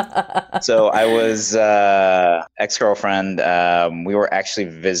game. So I was ex-girlfriend. We were actually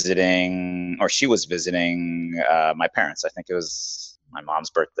visiting, or she was visiting my parents. I think it was my mom's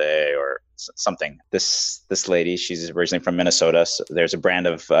birthday or something. This lady, she's originally from Minnesota. So there's a brand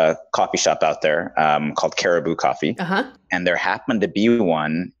of coffee shop out there called Caribou Coffee. And there happened to be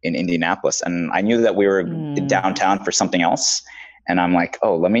one in Indianapolis. And I knew that we were downtown for something else. And I'm like,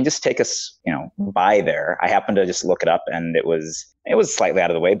 oh, let me just take us, by there. I happened to just look it up, and it was slightly out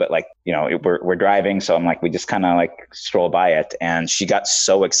of the way, but like, we're driving. So I'm like, we just kind of like stroll by it. And she got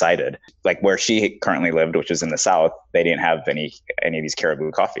so excited, like where she currently lived, which was in the South, they didn't have any of these Caribou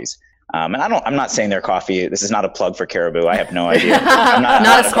coffees. And I'm not saying their coffee, this is not a plug for Caribou. I have no idea. I'm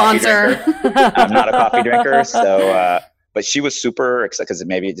not a sponsor. I'm not a coffee drinker. So, but she was super excited because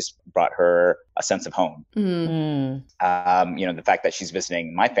maybe it just brought her a sense of home. The fact that she's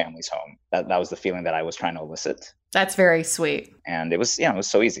visiting my family's home, that was the feeling that I was trying to elicit. That's very sweet. And it was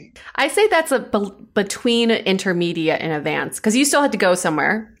so easy. I say that's between intermediate and advanced because you still had to go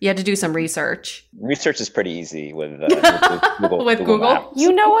somewhere. You had to do some research. Research is pretty easy with Google. With Google? Maps.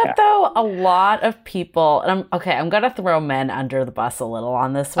 You know what, though? A lot of people, and I'm going to throw men under the bus a little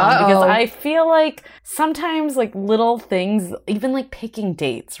on this one because I feel like sometimes like little things, even like picking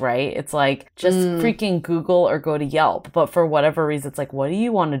dates, right? It's like just freaking Google or go to Yelp. But for whatever reason, it's like, what do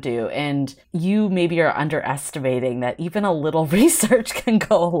you want to do? And you maybe are underestimating that even a little research can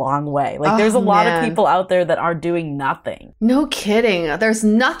go a long way. Like there's a lot of people out there that are doing nothing. No kidding. There's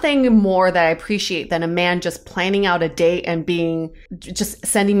nothing more that I appreciate than a man just planning out a date and just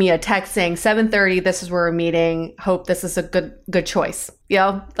sending me a text saying 7:30, this is where we're meeting. Hope this is a good choice.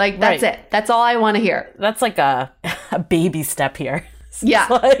 Like that's it. That's all I want to hear. That's like a baby step here. Yeah.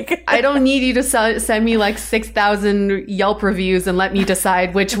 I don't need you to send me like 6,000 Yelp reviews and let me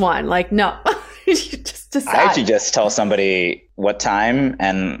decide which one. Like, no. You just decide. I actually just tell somebody what time,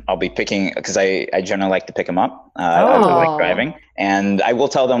 and I'll be picking, because I generally like to pick them up. I like driving. And I will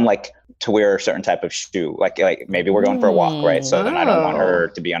tell them like to wear a certain type of shoe. Like maybe we're going for a walk, right? So then I don't want her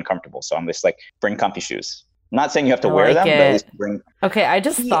to be uncomfortable. So I'm just like, bring comfy shoes. not saying you have to I wear like them, but it. at least bring. Okay, I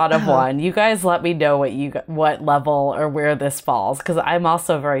just thought of one. You guys let me know what level or where this falls, because I'm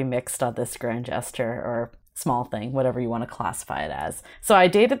also very mixed on this grand gesture or small thing, whatever you want to classify it as. So I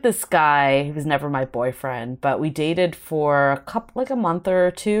dated this guy. He was never my boyfriend, but we dated for a month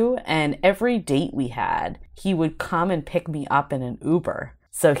or two, and every date we had, he would come and pick me up in an Uber.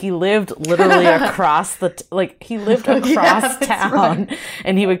 So he lived literally across town, right.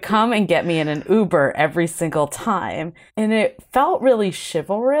 And he would come and get me in an Uber every single time. And it felt really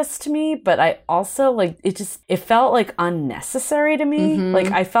chivalrous to me, but I also it felt like unnecessary to me. Mm-hmm.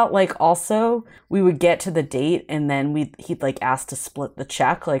 Like I felt like also we would get to the date and then he'd like ask to split the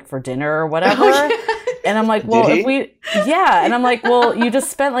check like for dinner or whatever. Oh, yeah. And I'm like, well, and I'm like, well, you just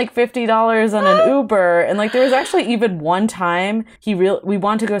spent like $50 on an Uber. And like, there was actually even one time we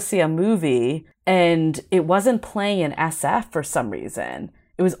wanted to go see a movie and it wasn't playing in SF for some reason.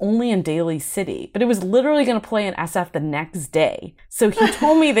 It was only in Daly City, but it was literally going to play in SF the next day. So he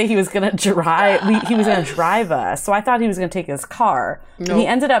told me that he was going to drive, he was going to drive us. So I thought he was going to take his car. Nope. And he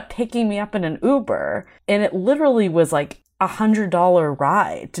ended up picking me up in an Uber. And it literally was like $100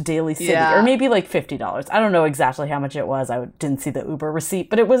 ride to Daly City, or maybe like $50. I don't know exactly how much it was. I didn't see the Uber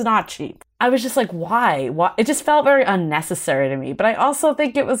receipt, but it was not cheap. I was just like, why? It just felt very unnecessary to me. But I also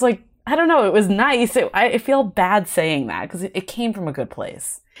think it was like, I don't know, it was nice. I feel bad saying that because it came from a good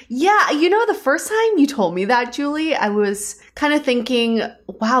place. Yeah, the first time you told me that, Julie, I was kind of thinking,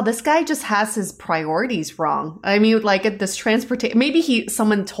 wow, this guy just has his priorities wrong. I mean, like at this transportation, maybe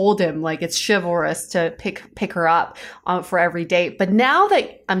someone told him like it's chivalrous to pick her up for every date. But now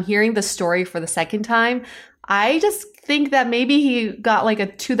that I'm hearing the story for the second time, I just think that maybe he got like a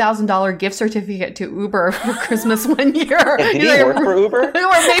 $2,000 gift certificate to Uber for Christmas one year. Did he work for Uber? Or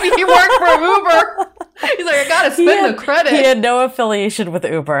maybe he worked for Uber. He's like, I gotta spend the credit. He had no affiliation with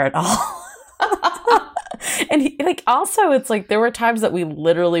Uber at all. And also it's like there were times that we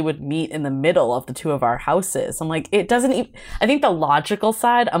literally would meet in the middle of the two of our houses. I'm like, it doesn't even, I think the logical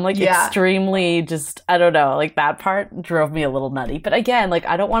side, I'm like extremely just, I don't know, like that part drove me a little nutty. But again, like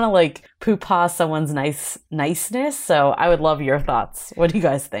I don't want to like poo-pah someone's niceness. So I would love your thoughts. What do you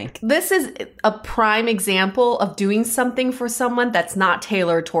guys think? This is a prime example of doing something for someone that's not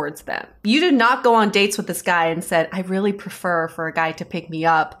tailored towards them. You did not go on dates with this guy and said, I really prefer for a guy to pick me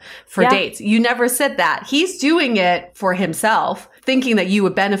up for dates. You never said that. He's doing it for himself, thinking that you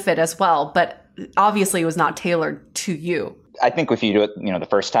would benefit as well, but obviously it was not tailored to you. I think if you do it, the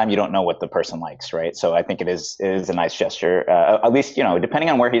first time, you don't know what the person likes, right? So I think it is a nice gesture. At least, depending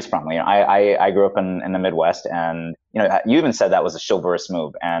on where he's from. I grew up in the Midwest, and you even said that was a chivalrous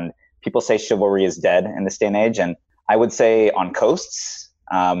move. And people say chivalry is dead in this day and age, and I would say on coasts,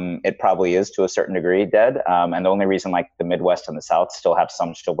 it probably is to a certain degree dead. And the only reason like the Midwest and the South still have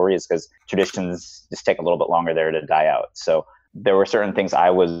some chivalry is because traditions just take a little bit longer there to die out. So there were certain things I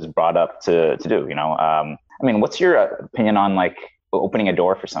was brought up to do. I mean, what's your opinion on like opening a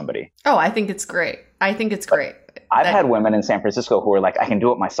door for somebody? Oh, I think it's great. I've had women in San Francisco who are like, I can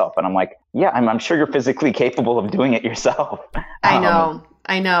do it myself. And I'm like, yeah, I'm sure you're physically capable of doing it yourself. I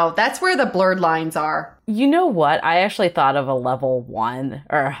know. That's where the blurred lines are. You know what? I actually thought of a level 1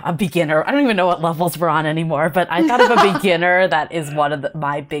 or a beginner. I don't even know what levels we're on anymore, but I thought of a beginner that is one of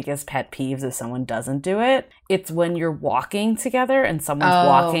my biggest pet peeves if someone doesn't do it. It's when you're walking together and someone's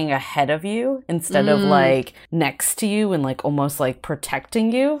walking ahead of you instead of like next to you and like almost like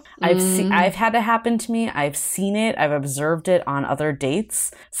protecting you. I've had it happen to me. I've seen it. I've observed it on other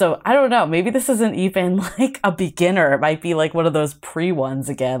dates. So I don't know. Maybe this isn't even like a beginner. It might be like one of those pre-ones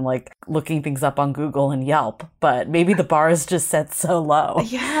again, like looking things up on Google and Yelp, but maybe the bar is just set so low.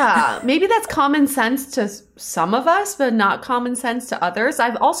 Yeah, maybe that's common sense to some of us, but not common sense to others.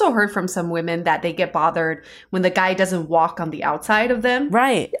 I've also heard from some women that they get bothered when the guy doesn't walk on the outside of them.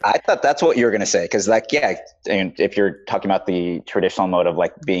 Right. I thought that's what you were going to say. Because if you're talking about the traditional mode of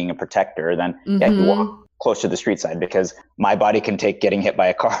like being a protector, then you walk close to the street side because my body can take getting hit by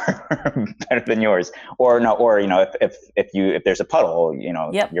a car better than yours. If there's a puddle, you're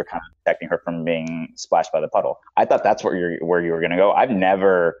kind of protecting her from being splashed by the puddle. I thought that's where you were going to go. I've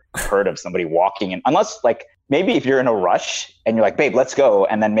never heard of somebody walking in, unless like maybe if you're in a rush and you're like, babe, let's go.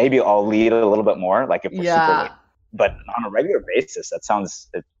 And then maybe I'll lead a little bit more, like if we're super late. But on a regular basis, it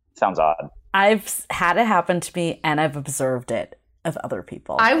sounds odd. I've had it happen to me and I've observed it of other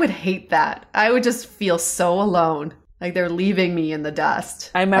people. I would hate that. I would just feel so alone. Like they're leaving me in the dust.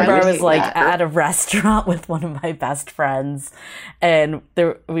 I remember I was like at a restaurant with one of my best friends and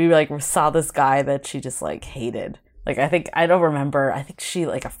we like saw this guy that she just like hated. Like, I don't remember. I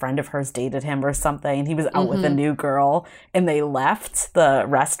think a friend of hers dated him or something. And he was out with a new girl and they left the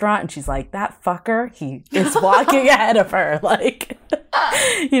restaurant. And she's like, that fucker, he is walking ahead of her. Like,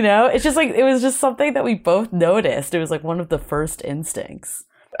 it's just like, it was just something that we both noticed. It was like one of the first instincts.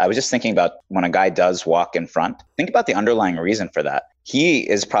 I was just thinking about when a guy does walk in front, think about the underlying reason for that. He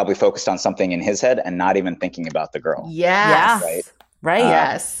is probably focused on something in his head and not even thinking about the girl. Yes. Right.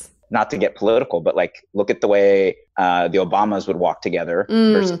 Yes. Not to get political, but like, look at the way the Obamas would walk together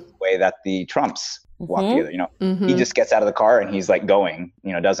versus the way that the Trumps walk together. He just gets out of the car and he's like going,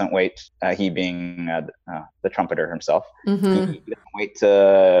 doesn't wait. He being the trumpeter himself, he doesn't wait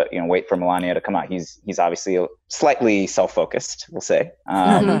to wait for Melania to come out. He's obviously slightly self-focused, we'll say.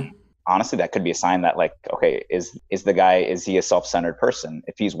 Honestly, that could be a sign that, like, okay, is he a self-centered person?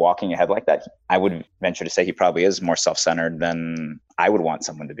 If he's walking ahead like that, I would venture to say he probably is more self-centered than I would want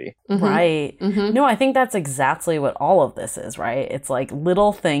someone to be. Right. No, I think that's exactly what all of this is, right? It's like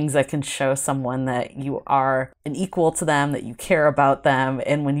little things that can show someone that you are an equal to them, that you care about them.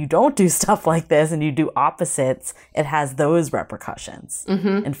 And when you don't do stuff like this and you do opposites, it has those repercussions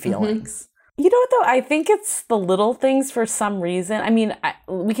and feelings. You know what, though? I think it's the little things for some reason. I mean,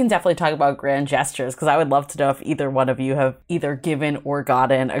 we can definitely talk about grand gestures because I would love to know if either one of you have either given or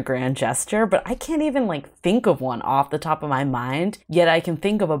gotten a grand gesture, but I can't even think of one off the top of my mind, yet I can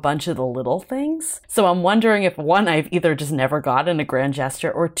think of a bunch of the little things. So I'm wondering if one, I've either just never gotten a grand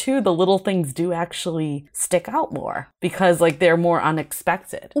gesture, or two, the little things do actually stick out more because they're more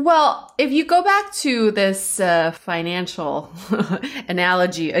unexpected. Well, if you go back to this financial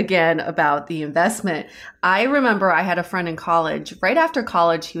analogy again about the investment, I remember I had a friend in college. Right after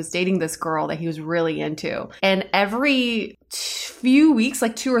college, he was dating this girl that he was really into. And every few weeks,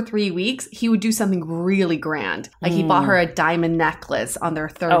 2 or 3 weeks, he would do something really grand. He bought her a diamond necklace on their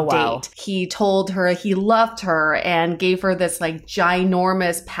third date. He told her he loved her and gave her this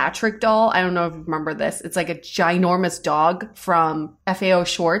ginormous Patrick doll. I don't know if you remember this. It's like a ginormous dog from FAO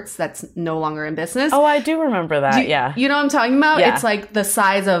Schwartz that's no longer in business. Oh, I do remember that. Yeah. You know what I'm talking about? Yeah. It's like the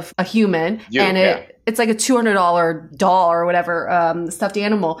size of a human. It's like a $200 doll or whatever, stuffed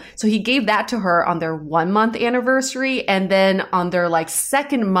animal. So he gave that to her on their 1 month anniversary. And then on their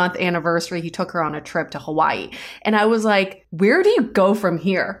 2nd month anniversary, he took her on a trip to Hawaii. And I was like, where do you go from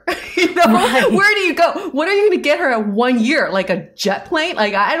here? Right. Where do you go? What are you going to get her at 1 year? Like a jet plane?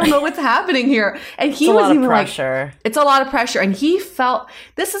 I don't know what's happening here. And he was even pressure. It's a lot of pressure. And he felt,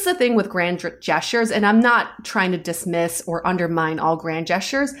 this is the thing with grand gestures. And I'm not trying to dismiss or undermine all grand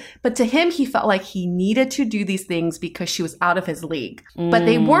gestures, but to him, he felt like he needed to do these things because she was out of his league. But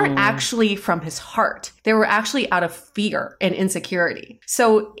they weren't actually from his heart. They were actually out of fear and insecurity.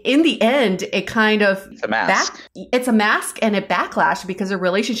 So in the end, it kind of... It's a mask. It's a mask, and it backlashed because the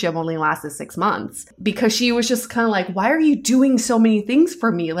relationship only lasted 6 months. Because she was just kind of like, why are you doing so many things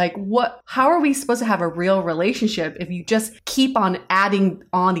for me? How are we supposed to have a real relationship if you just keep on adding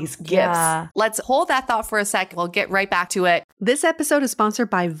on these gifts? Yeah. Let's hold that thought for a second. We'll get right back to it. This episode is sponsored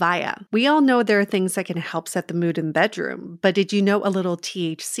by Via. We all know there are things that can help set the mood in the bedroom, but did you know a little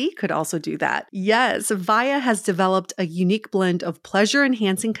THC could also do that? Yes, Via has developed a unique blend of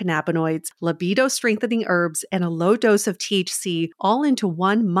pleasure-enhancing cannabinoids, libido-strengthening herbs, and a low dose of THC all into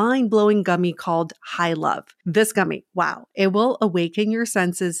one mind-blowing gummy called High Love. This gummy, wow, it will awaken your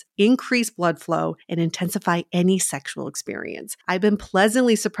senses, increase blood flow, and intensify any sexual experience. I've been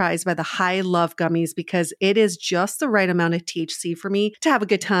pleasantly surprised by the High Love gummies because it is just the right amount of THC for me to have a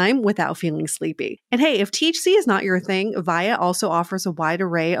good time without feeling sleepy. And hey, if THC is not your thing, Via also offers a wide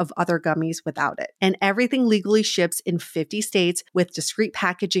array of other gummies without it. And everything legally ships in 50 states with discreet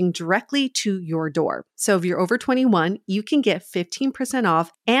packaging directly to your door. So if you're over 21, you can get 15%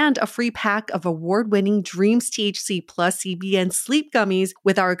 off and a free pack of award-winning Dreams THC plus CBN sleep gummies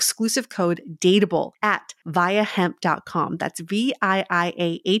with our exclusive code DATEABLE at viahemp.com. That's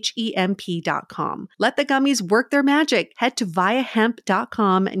VIIAHEMP.com. Let the gummies work their magic. Head to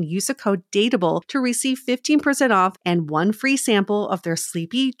viahemp.com and use the code DATEABLE to receive 15% off and one free sample of their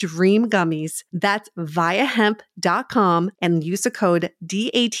Sleepy Dream gummies. That's viahemp.com and use the code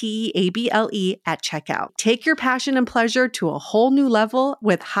DATEABLE at checkout. Take your passion and pleasure to a whole new level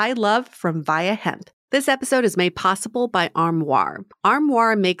with High Love from Via Hemp. This episode is made possible by Armoire.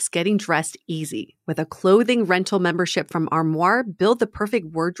 Armoire makes getting dressed easy With a clothing rental membership from Armoire, build the perfect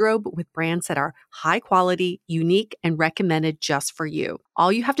wardrobe with brands that are high quality, unique, and recommended just for you. All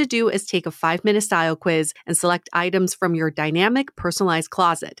you have to do is take a 5-minute style quiz and select items from your dynamic, personalized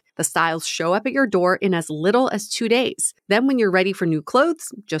closet. The styles show up at your door in as little as 2 days. Then when you're ready for new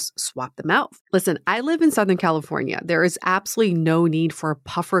clothes, just swap them out. Listen, I live in Southern California. There is absolutely no need for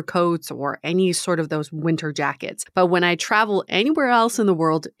puffer coats or any sort of those winter jackets. But when I travel anywhere else in the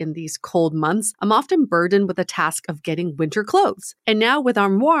world in these cold months, I'm often burdened with the task of getting winter clothes. And now with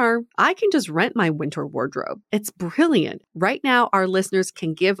Armoire, I can just rent my winter wardrobe. It's brilliant. Right now, our listeners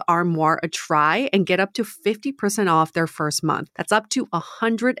can give Armoire a try and get up to 50% off their first month. That's up to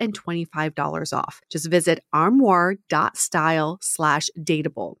 $125 off. Just visit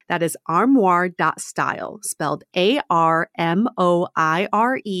armoire.style/dateable. That is armoire.style, spelled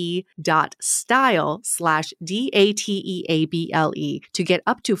ARMOIRE.style/DATEABLE to get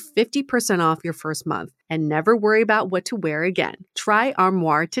up to 50% off your first month and never worry about what to wear again. Try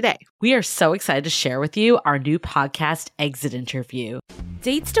Armoire today. We are so excited to share with you our new podcast, Exit Interview.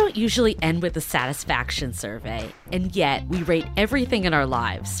 Dates don't usually end with a satisfaction survey, and yet we rate everything in our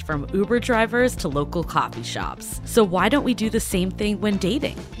lives, from Uber drivers to local coffee shops. So why don't we do the same thing when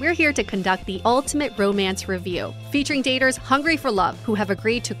dating? We're here to conduct the ultimate romance review, featuring daters hungry for love who have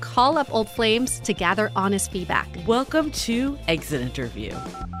agreed to call up old flames to gather honest feedback. Welcome to Exit Interview.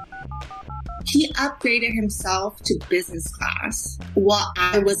 He upgraded himself to business class while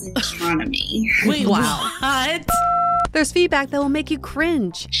I was in economy. Wait, wow. What? There's feedback that will make you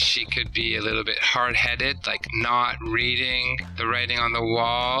cringe. She could be a little bit hard-headed, like not reading the writing on the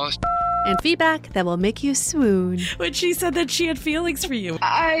wall. And feedback that will make you swoon. When she said that she had feelings for you.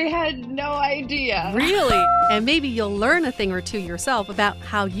 I had no idea. Really? And maybe you'll learn a thing or two yourself about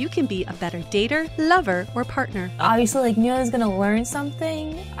how you can be a better dater, lover, or partner. Obviously, like, knew I was going to learn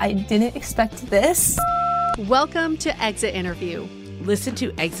something. I didn't expect this. Welcome to Exit Interview. Listen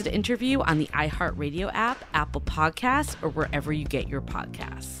to Exit Interview on the iHeartRadio app, Apple Podcasts, or wherever you get your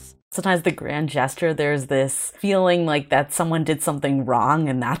podcasts. Sometimes the grand gesture, there's this feeling like that someone did something wrong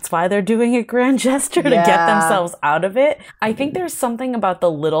and that's why they're doing a grand gesture to get themselves out of it. I think there's something about the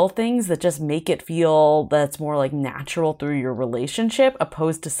little things that just make it feel that's more like natural through your relationship,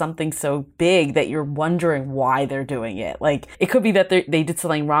 opposed to something so big that you're wondering why they're doing it. Like, it could be that they did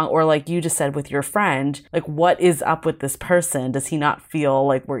something wrong, or like you just said with your friend, like, what is up with this person? Does he not feel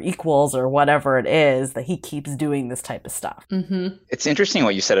like we're equals, or whatever it is that he keeps doing this type of stuff? Mm-hmm. It's interesting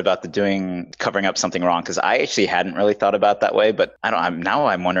what you said about the covering up something wrong, because I actually hadn't really thought about that way, but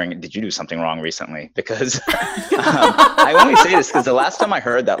I'm wondering, did you do something wrong recently? Because I only say this because the last time I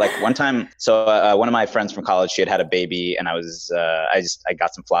heard that, like one time, one of my friends from college, she had a baby, and I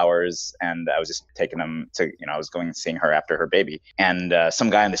got some flowers, and I was just taking them to, I was going and seeing her after her baby, and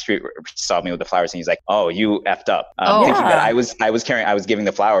some guy on the street saw me with the flowers, and he's like, "Oh, you effed up," thinking that I was giving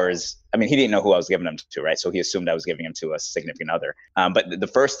the flowers. I mean, he didn't know who I was giving them to, right? So he assumed I was giving them to a significant other. But the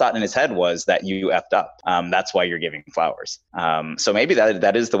first thought in his head was that you effed up. That's why you're giving flowers. So maybe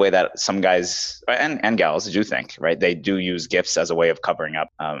that is the way that some guys and gals do think, right? They do use gifts as a way of covering up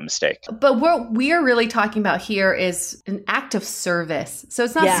a mistake. But what we are really talking about here is an act of service. So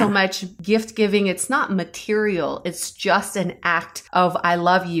it's not so much gift giving. It's not material. It's just an act of I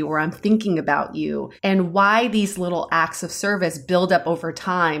love you, or I'm thinking about you, and why these little acts of service build up over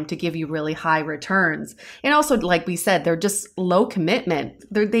time to give you really high returns. And also, like we said, they're just low commitment.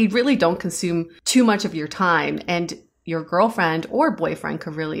 They really don't consume too much of your time, and your girlfriend or boyfriend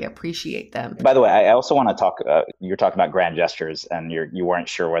could really appreciate them. By the way, I also want to talk, you're talking about grand gestures, and you weren't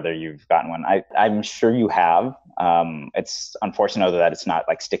sure whether you've gotten one. I'm sure you have. It's unfortunate that it's not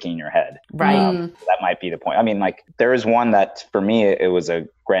like sticking in your head. Right. That might be the point. I mean, like, there is one that for me, it was a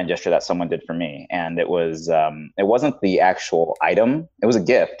grand gesture that someone did for me. And it was, it wasn't the actual item. It was a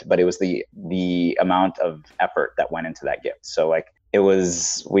gift, but it was the amount of effort that went into that gift. So like,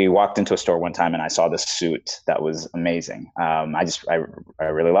 we walked into a store one time and I saw this suit that was amazing. I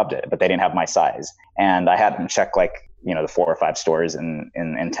really loved it, but they didn't have my size. And I had them check like, the 4 or 5 stores in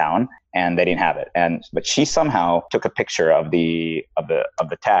town, and they didn't have it. But she somehow took a picture of the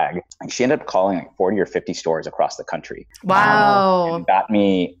tag, and she ended up calling like 40 or 50 stores across the country. Wow. And got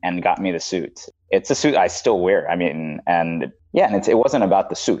me the suit. It's a suit I still wear. I mean, and it wasn't about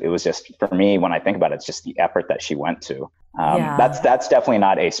the suit. It was just, for me, when I think about it, it's just the effort that she went to. That's definitely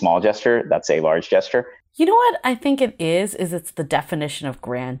not a small gesture. That's a large gesture. You know what I think it is it's the definition of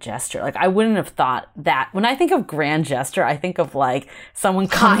grand gesture. Like, I wouldn't have thought that. When I think of grand gesture, I think of like someone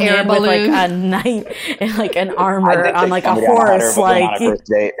coming in with like a knight and like an armor on like a horse. On a first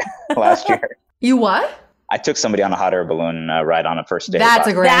date last year. You what? I took somebody on a hot air balloon ride on a first date. That's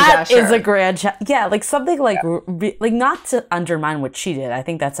a grand gesture. That is a grand yeah, like something like like not to undermine what she did. I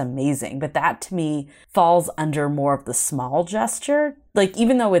think that's amazing, but that to me falls under more of the small gesture. Like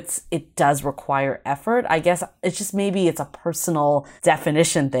even though it does require effort, I guess it's just maybe it's a personal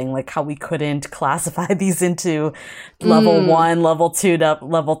definition thing, like how we couldn't classify these into level 1, level 2 to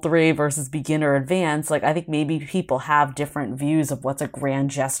level 3 versus beginner advanced. Like I think maybe people have different views of what's a grand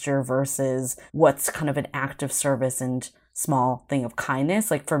gesture versus what's kind of an act of service and small thing of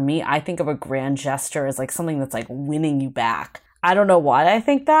kindness. Like for me, I think of a grand gesture as like something that's like winning you back. I don't know why I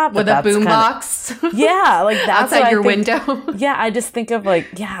think that, but with a boombox. Yeah, like that's outside your window. Yeah, I just think of like,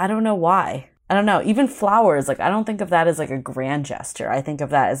 yeah, I don't know why. I don't know. Even flowers, like I don't think of that as like a grand gesture. I think of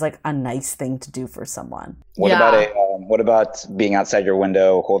that as like a nice thing to do for someone. What about being outside your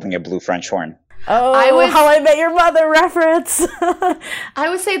window holding a blue French horn? Oh, How I Met Your Mother reference. I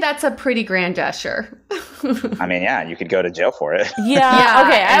would say that's a pretty grand gesture. I mean, yeah, you could go to jail for it. Yeah,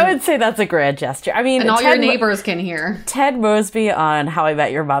 okay, I would say that's a grand gesture. I mean, and all your neighbors can hear. Ted Mosby on How I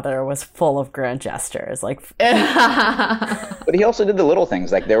Met Your Mother was full of grand gestures. Like, but he also did the little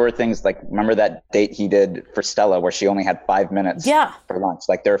things. Like there were things like, remember that date he did for Stella where she only had 5 minutes for lunch,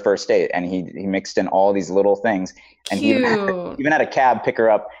 like their first date, and he mixed in all these little things. And he even had a cab pick her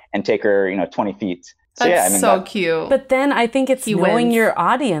up and take her, 20 feet. So, That's cute. But then I think it's knowing your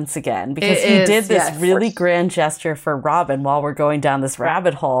audience again, because he did this really grand gesture for Robin while we're going down this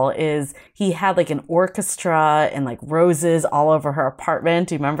rabbit hole. Is he had like an orchestra and like roses all over her apartment.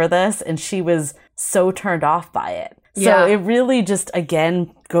 Do you remember this? And she was so turned off by it. So it really just,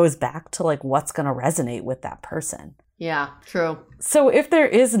 again, goes back to like what's going to resonate with that person. Yeah, true. So if there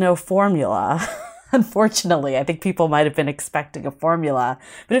is no formula... Unfortunately, I think people might have been expecting a formula.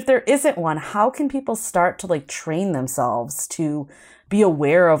 But if there isn't one, how can people start to like train themselves to be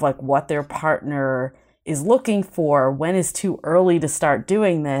aware of like what their partner is looking for? When is too early to start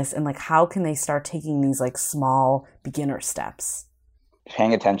doing this? And like, how can they start taking these like small beginner steps?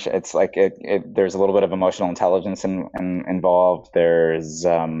 Paying attention. It's like there's a little bit of emotional intelligence involved. There's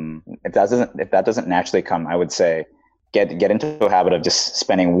if that doesn't naturally come, I would say get into a habit of just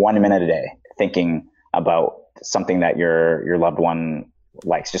spending 1 minute a day thinking about something that your loved one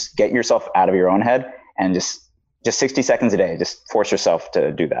likes. Just get yourself out of your own head and just 60 seconds a day, just force yourself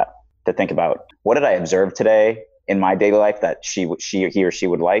to do that, to think about what did I observe today in my daily life that he or she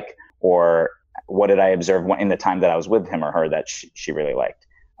would like, or what did I observe in the time that I was with him or her that she really liked.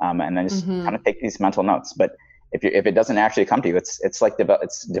 And then just kind of take these mental notes. But if it doesn't actually come to you, it's like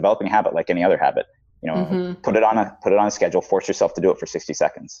it's developing a habit like any other habit. Put it on a schedule, force yourself to do it for 60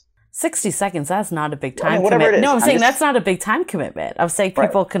 seconds. 60 seconds, that's not a big time commitment. No, I'm saying that's not a big time commitment. I'm saying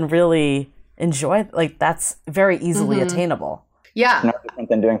people can really enjoy, like that's very easily attainable. Yeah. It's no different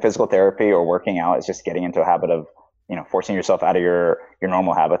than doing physical therapy or working out. It's just getting into a habit of, forcing yourself out of your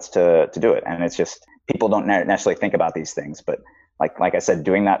normal habits to do it. And it's just, people don't necessarily think about these things, but like I said,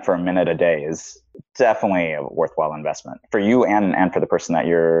 doing that for a minute a day is definitely a worthwhile investment for you and for the person that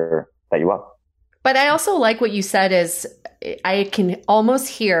you love. But I also like what you said is I can almost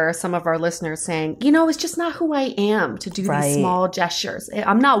hear some of our listeners saying, it's just not who I am to do these small gestures.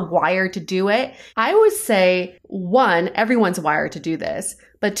 I'm not wired to do it. I would say, 1, everyone's wired to do this.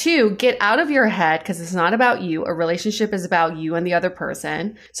 But 2, get out of your head because it's not about you. A relationship is about you and the other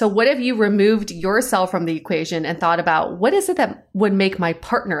person. So what if you removed yourself from the equation and thought about what is it that would make my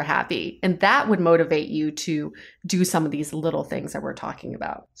partner happy? And that would motivate you to do some of these little things that we're talking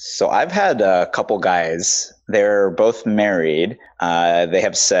about. So I've had a couple guys, they're both married. They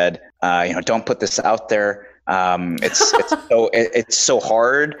have said, don't put this out there. It's so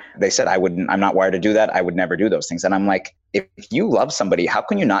hard. They said, I'm not wired to do that. I would never do those things. And I'm like, if you love somebody, how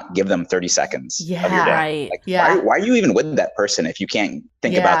can you not give them 30 seconds of your day? Like, why are you even with that person if you can't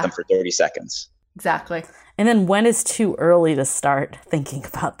think about them for 30 seconds? Exactly. And then when is too early to start thinking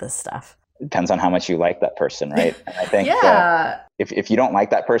about this stuff? Depends on how much you like that person, right? And I think if you don't like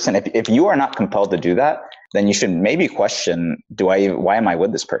that person, if you are not compelled to do that, then you should maybe question, why am I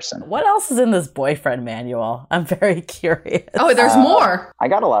with this person? What else is in this boyfriend manual? I'm very curious. Oh, there's more. I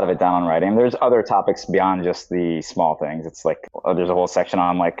got a lot of it down on writing. There's other topics beyond just the small things. It's like, there's a whole section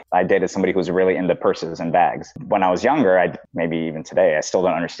on like, I dated somebody who's really into purses and bags. When I was younger, maybe even today, I still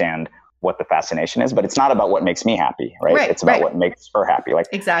don't understand what the fascination is, but it's not about what makes me happy, right? It's about what makes her happy. Like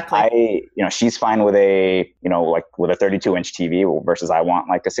exactly. She's fine with a 32-inch TV versus I want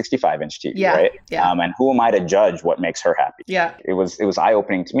like a 65-inch TV, right? Yeah. And who am I to judge what makes her happy? Yeah. It was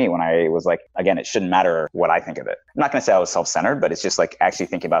eye-opening to me when I was like, again, it shouldn't matter what I think of it. I'm not going to say I was self-centered, but it's just like actually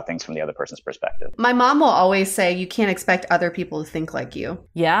thinking about things from the other person's perspective. My mom will always say you can't expect other people to think like you.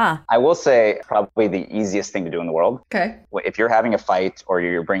 Yeah. I will say probably the easiest thing to do in the world. Okay. If you're having a fight or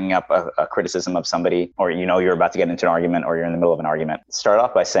you're bringing up a criticism of somebody, or you're about to get into an argument or you're in the middle of an argument, start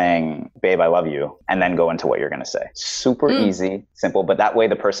off by saying, babe, I love you, and then go into what you're going to say. Super easy, simple, but that way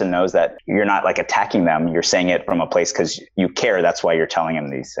the person knows that you're not like attacking them. You're saying it from a place because you care. That's why you're telling them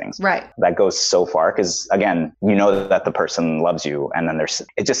these things. Right. That goes so far because, again, you know that the person loves you, and then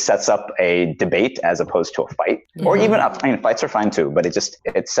it just sets up a debate as opposed to a fight. Or even, fights are fine too, but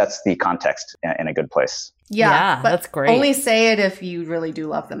it sets the context in a good place. Yeah, that's great. Only say it if you really do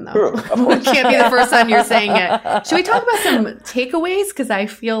love them, though. True, of course. It can't be the first time you're saying it. Should we talk about some takeaways? Because I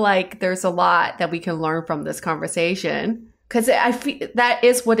feel like there's a lot that we can learn from this conversation. Because I feel that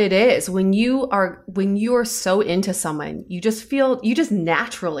is what it is. When you are so into someone, you just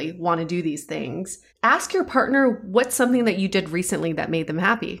naturally want to do these things. Ask your partner what's something that you did recently that made them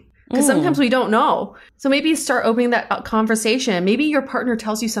happy. Because sometimes we don't know. So maybe start opening that conversation. Maybe your partner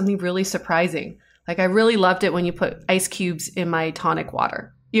tells you something really surprising. Like, I really loved it when you put ice cubes in my tonic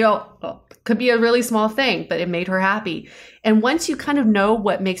water. Could be a really small thing, but it made her happy. And once you kind of know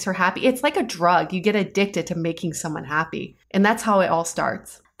what makes her happy, it's like a drug. You get addicted to making someone happy. And that's how it all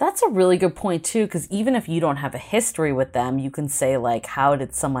starts. That's a really good point, too, because even if you don't have a history with them, you can say, like, how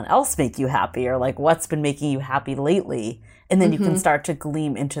did someone else make you happy? Or, like, what's been making you happy lately? And then you can start to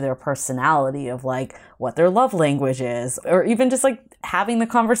glean into their personality of, like, what their love language is. Or even just, like, having the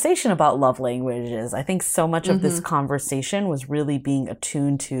conversation about love languages. I think so much of this conversation was really being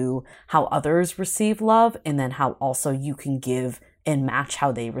attuned to how others receive love, and then how also you can give and match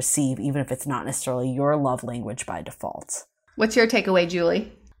how they receive, even if it's not necessarily your love language by default. What's your takeaway,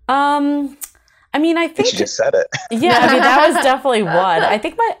 Julie? I think she just said it. Yeah, that was definitely one. I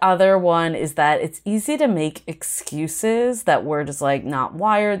think my other one is that it's easy to make excuses that we're just like not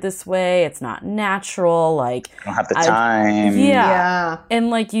wired this way. It's not natural. Like, I don't have the time. Yeah. And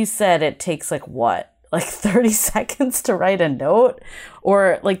like you said, it takes like 30 seconds to write a note,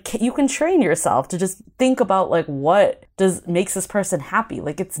 or like you can train yourself to just think about like what makes this person happy.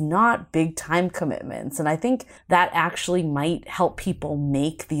 Like, it's not big time commitments. And I think that actually might help people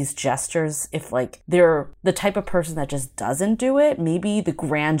make these gestures if like they're the type of person that just doesn't do it. Maybe the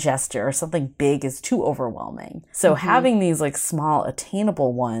grand gesture or something big is too overwhelming. So having these like small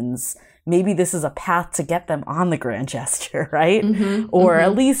attainable ones, maybe this is a path to get them on the grand gesture, right? Or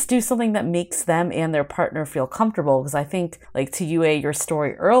at least do something that makes them and their partner feel comfortable. Because I think, like, to Yue, your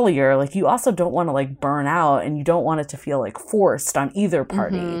story earlier, like, you also don't want to like burn out, and you don't want it to feel like forced on either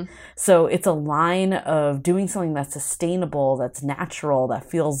party. So it's a line of doing something that's sustainable, that's natural, that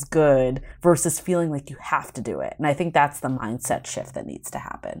feels good, versus feeling like you have to do it. And I think that's the mindset shift that needs to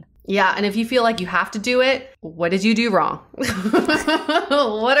happen. Yeah, and if you feel like you have to do it, what did you do wrong?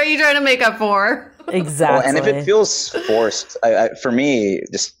 What are you trying to make up for? Exactly. Well, and if it feels forced, for me,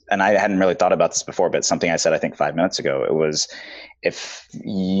 and I hadn't really thought about this before, but something I said, I think 5 minutes ago, it was, if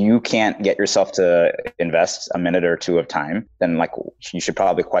you can't get yourself to invest a minute or two of time, then like you should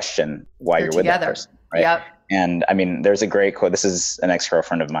probably question why you're with that person. Right. Yep. And I mean, there's a great quote. This is an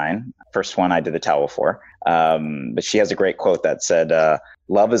ex-girlfriend of mine. First one I did the towel for. But she has a great quote that said,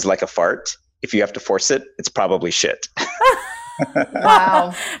 love is like a fart. If you have to force it, it's probably shit.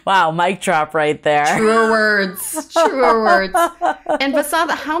 Wow. Wow, mic drop right there. Truer words. And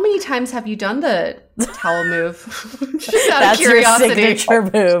Vasant, how many times have you done the towel move? Just out That's of curiosity. your signature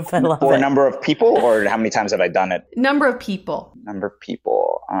move. I love For it. a number of people, or how many times have I done it? Number of people.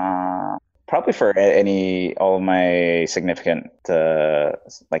 Probably for all of my significant,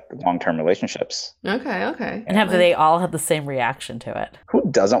 like long-term relationships. Okay. And have they all had the same reaction to it? Who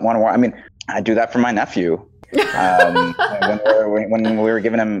doesn't want to wear? I mean, I do that for my nephew. When we were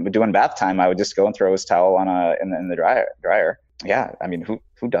doing bath time, I would just go and throw his towel in the dryer. Yeah, I mean,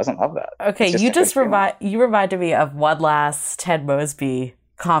 who doesn't love that? Okay, you reminded me of one last Ted Mosby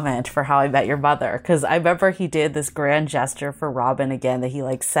comment for How I Met Your Mother, because I remember he did this grand gesture for Robin again, that he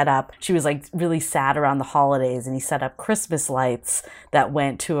like set up. She was like really sad around the holidays, and he set up Christmas lights that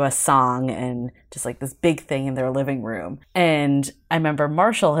went to a song, and just like this big thing in their living room. And I remember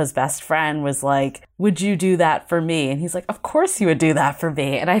Marshall, his best friend, was like, would you do that for me? And he's like, of course you would do that for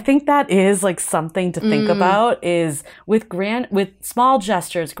me. And I think that is like something to think about is with small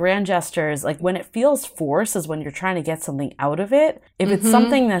gestures, grand gestures, like when it feels forced is when you're trying to get something out of it. If it's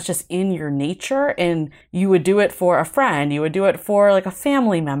something that's just in your nature and you would do it for a friend, you would do it for like a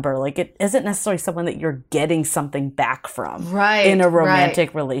family member, like it isn't necessarily someone that you're getting something back from in a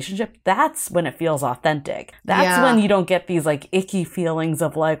romantic relationship. That's when it feels authentic. That's when you don't get these like icky feelings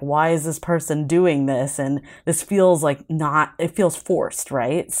of like, why is this person doing this? And this feels like it feels forced,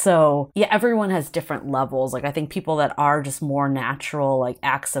 right? So yeah, everyone has different levels. Like I think people that are just more natural, like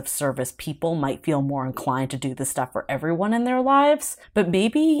acts of service people might feel more inclined to do this stuff for everyone in their lives. But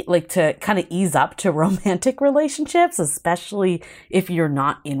maybe like to kind of ease up to romantic relationships, especially if you're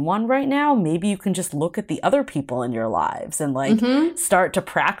not in one right now, maybe you can just look at the other people in your lives and like start to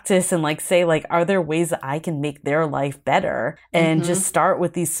practice and like say like, are there ways that I can make their life better? And just start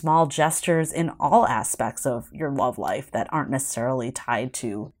with these small gestures in all aspects of your love life that aren't necessarily tied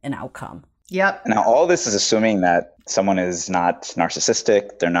to an outcome. Yep. Now, all this is assuming that someone is not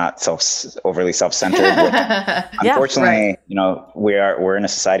narcissistic. They're not overly self-centered. Unfortunately, you know, we're in a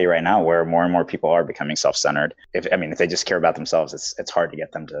society right now where more and more people are becoming self-centered. If they just care about themselves, it's hard to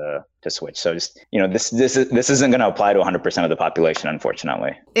get them to switch. So just, you know, this isn't going to apply to 100% of the population,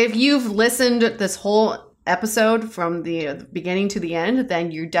 unfortunately. If you've listened this whole episode from the beginning to the end,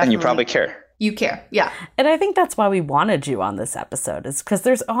 then you definitely... And you probably care. You care. Yeah. And I think that's why we wanted you on this episode, is because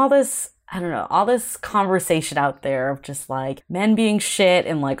there's all this, I don't know, all this conversation out there of just like men being shit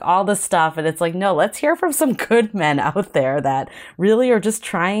and like all this stuff. And it's like, no, let's hear from some good men out there that really are just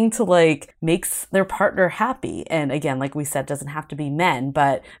trying to like make their partner happy. And again, like we said, doesn't have to be men,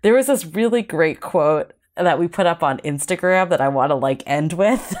 but there was this really great quote that we put up on Instagram that I want to like end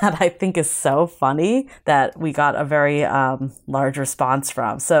with that I think is so funny that we got a very large response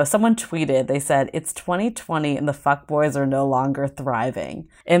from. So someone tweeted, they said, it's 2020 and the fuckboys are no longer thriving.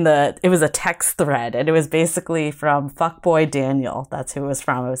 It was a text thread and it was basically from fuckboy Daniel. That's who it was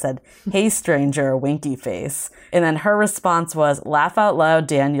from. It said, hey stranger, winky face. And then her response was, laugh out loud,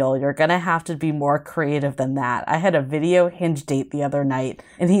 Daniel, you're gonna have to be more creative than that. I had a video Hinge date the other night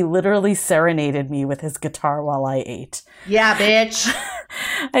and he literally serenaded me with his guitar while I ate. Yeah, bitch.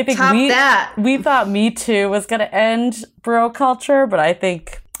 I think we thought Me Too was going to end bro culture, but I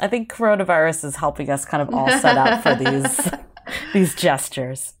think coronavirus is helping us kind of all set up for these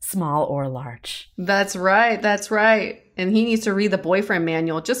gestures, small or large. That's right. That's right. And he needs to read the boyfriend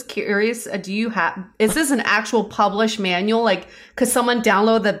manual. Just curious, is this an actual published manual? Like, could someone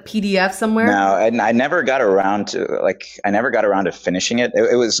download the PDF somewhere? No, and I never got around to finishing it.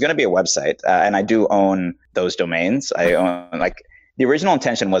 It was going to be a website, and I do own those domains. I own the original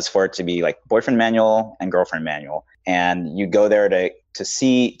intention was for it to be like boyfriend manual and girlfriend manual, and you go there to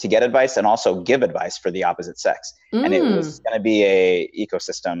get advice and also give advice for the opposite sex. And it was going to be a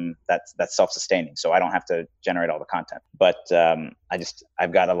ecosystem that's self-sustaining, so I don't have to generate all the content. But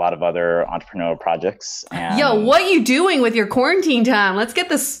I've got a lot of other entrepreneurial projects. And yo, what are you doing with your quarantine time? Let's get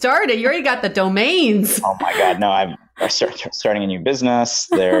this started. You already got the domains. Oh my God, no! I'm starting a new business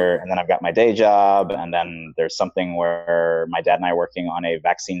there, and then I've got my day job, and then there's something where my dad and I are working on a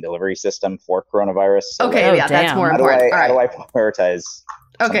vaccine delivery system for coronavirus. So okay, that's more important. How do I prioritize?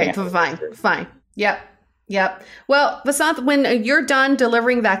 Okay, fine. Yep. Well, Vasanth, when you're done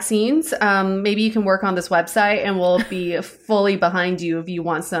delivering vaccines, maybe you can work on this website and we'll be fully behind you if you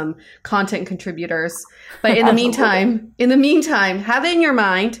want some content contributors. But in the meantime, have it in your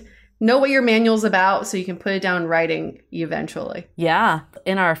mind. Know what your manual's about so you can put it down in writing eventually. Yeah.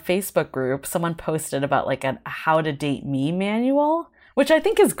 In our Facebook group, someone posted about like a how to date me manual, which I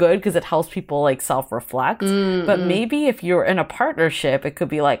think is good because it helps people like self-reflect. But maybe if you're in a partnership, it could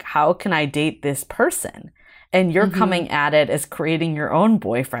be like, how can I date this person? And you're coming at it as creating your own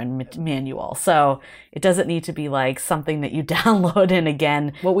boyfriend manual. So it doesn't need to be like something that you download. And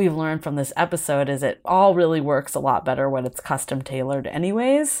again, what we've learned from this episode is it all really works a lot better when it's custom tailored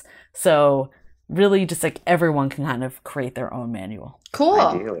anyways. So really just like everyone can kind of create their own manual. Cool.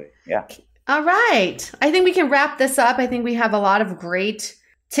 Ideally, yeah. All right. I think we can wrap this up. I think we have a lot of great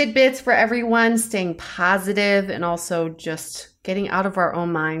tidbits for everyone, staying positive and also just getting out of our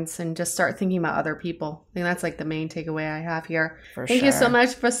own minds and just start thinking about other people. I think that's like the main takeaway I have here. Thank you so much,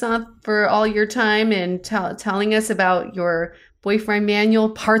 Vasanth, for all your time and telling us about your boyfriend manual,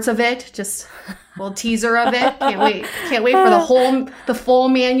 parts of it, just a little teaser of it. Can't wait for the full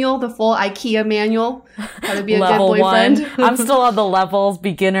manual, the full IKEA manual. How to be a Level good boyfriend. 1. I'm still on the levels,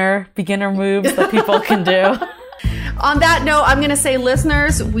 beginner moves that people can do. On that note, I'm going to say,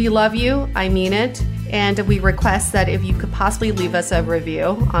 listeners, we love you. I mean it. And we request that if you could possibly leave us a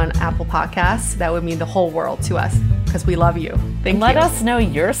review on Apple Podcasts, that would mean the whole world to us because we love you. Thank you. Let us know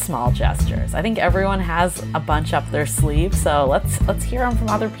your small gestures. I think everyone has a bunch up their sleeve, so let's hear them from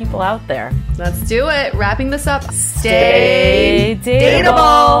other people out there. Let's do it. Wrapping this up. Stay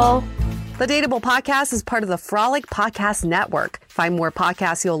dateable. The Dateable Podcast is part of the Frolic Podcast Network. Find more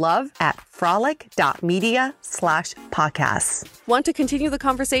podcasts you'll love at frolic.media/podcasts. Want to continue the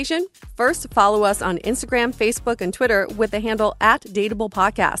conversation? First, follow us on Instagram, Facebook, and Twitter with the handle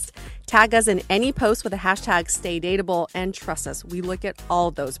 @DateablePodcast. Tag us in any post with the hashtag StayDateable, and trust us, we look at all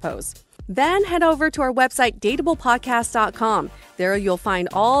those posts. Then head over to our website, dateablepodcast.com. There you'll find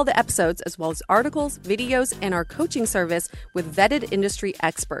all the episodes as well as articles, videos, and our coaching service with vetted industry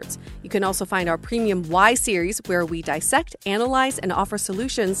experts. You can also find our premium Why series where we dissect, analyze, and offer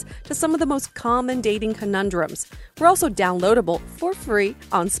solutions to some of the most common dating conundrums. We're also downloadable for free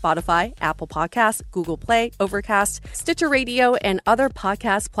on Spotify, Apple Podcasts, Google Play, Overcast, Stitcher Radio, and other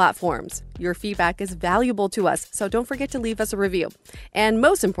podcast platforms. Your feedback is valuable to us, so don't forget to leave us a review. And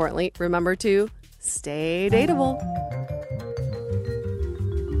most importantly, remember to stay dateable.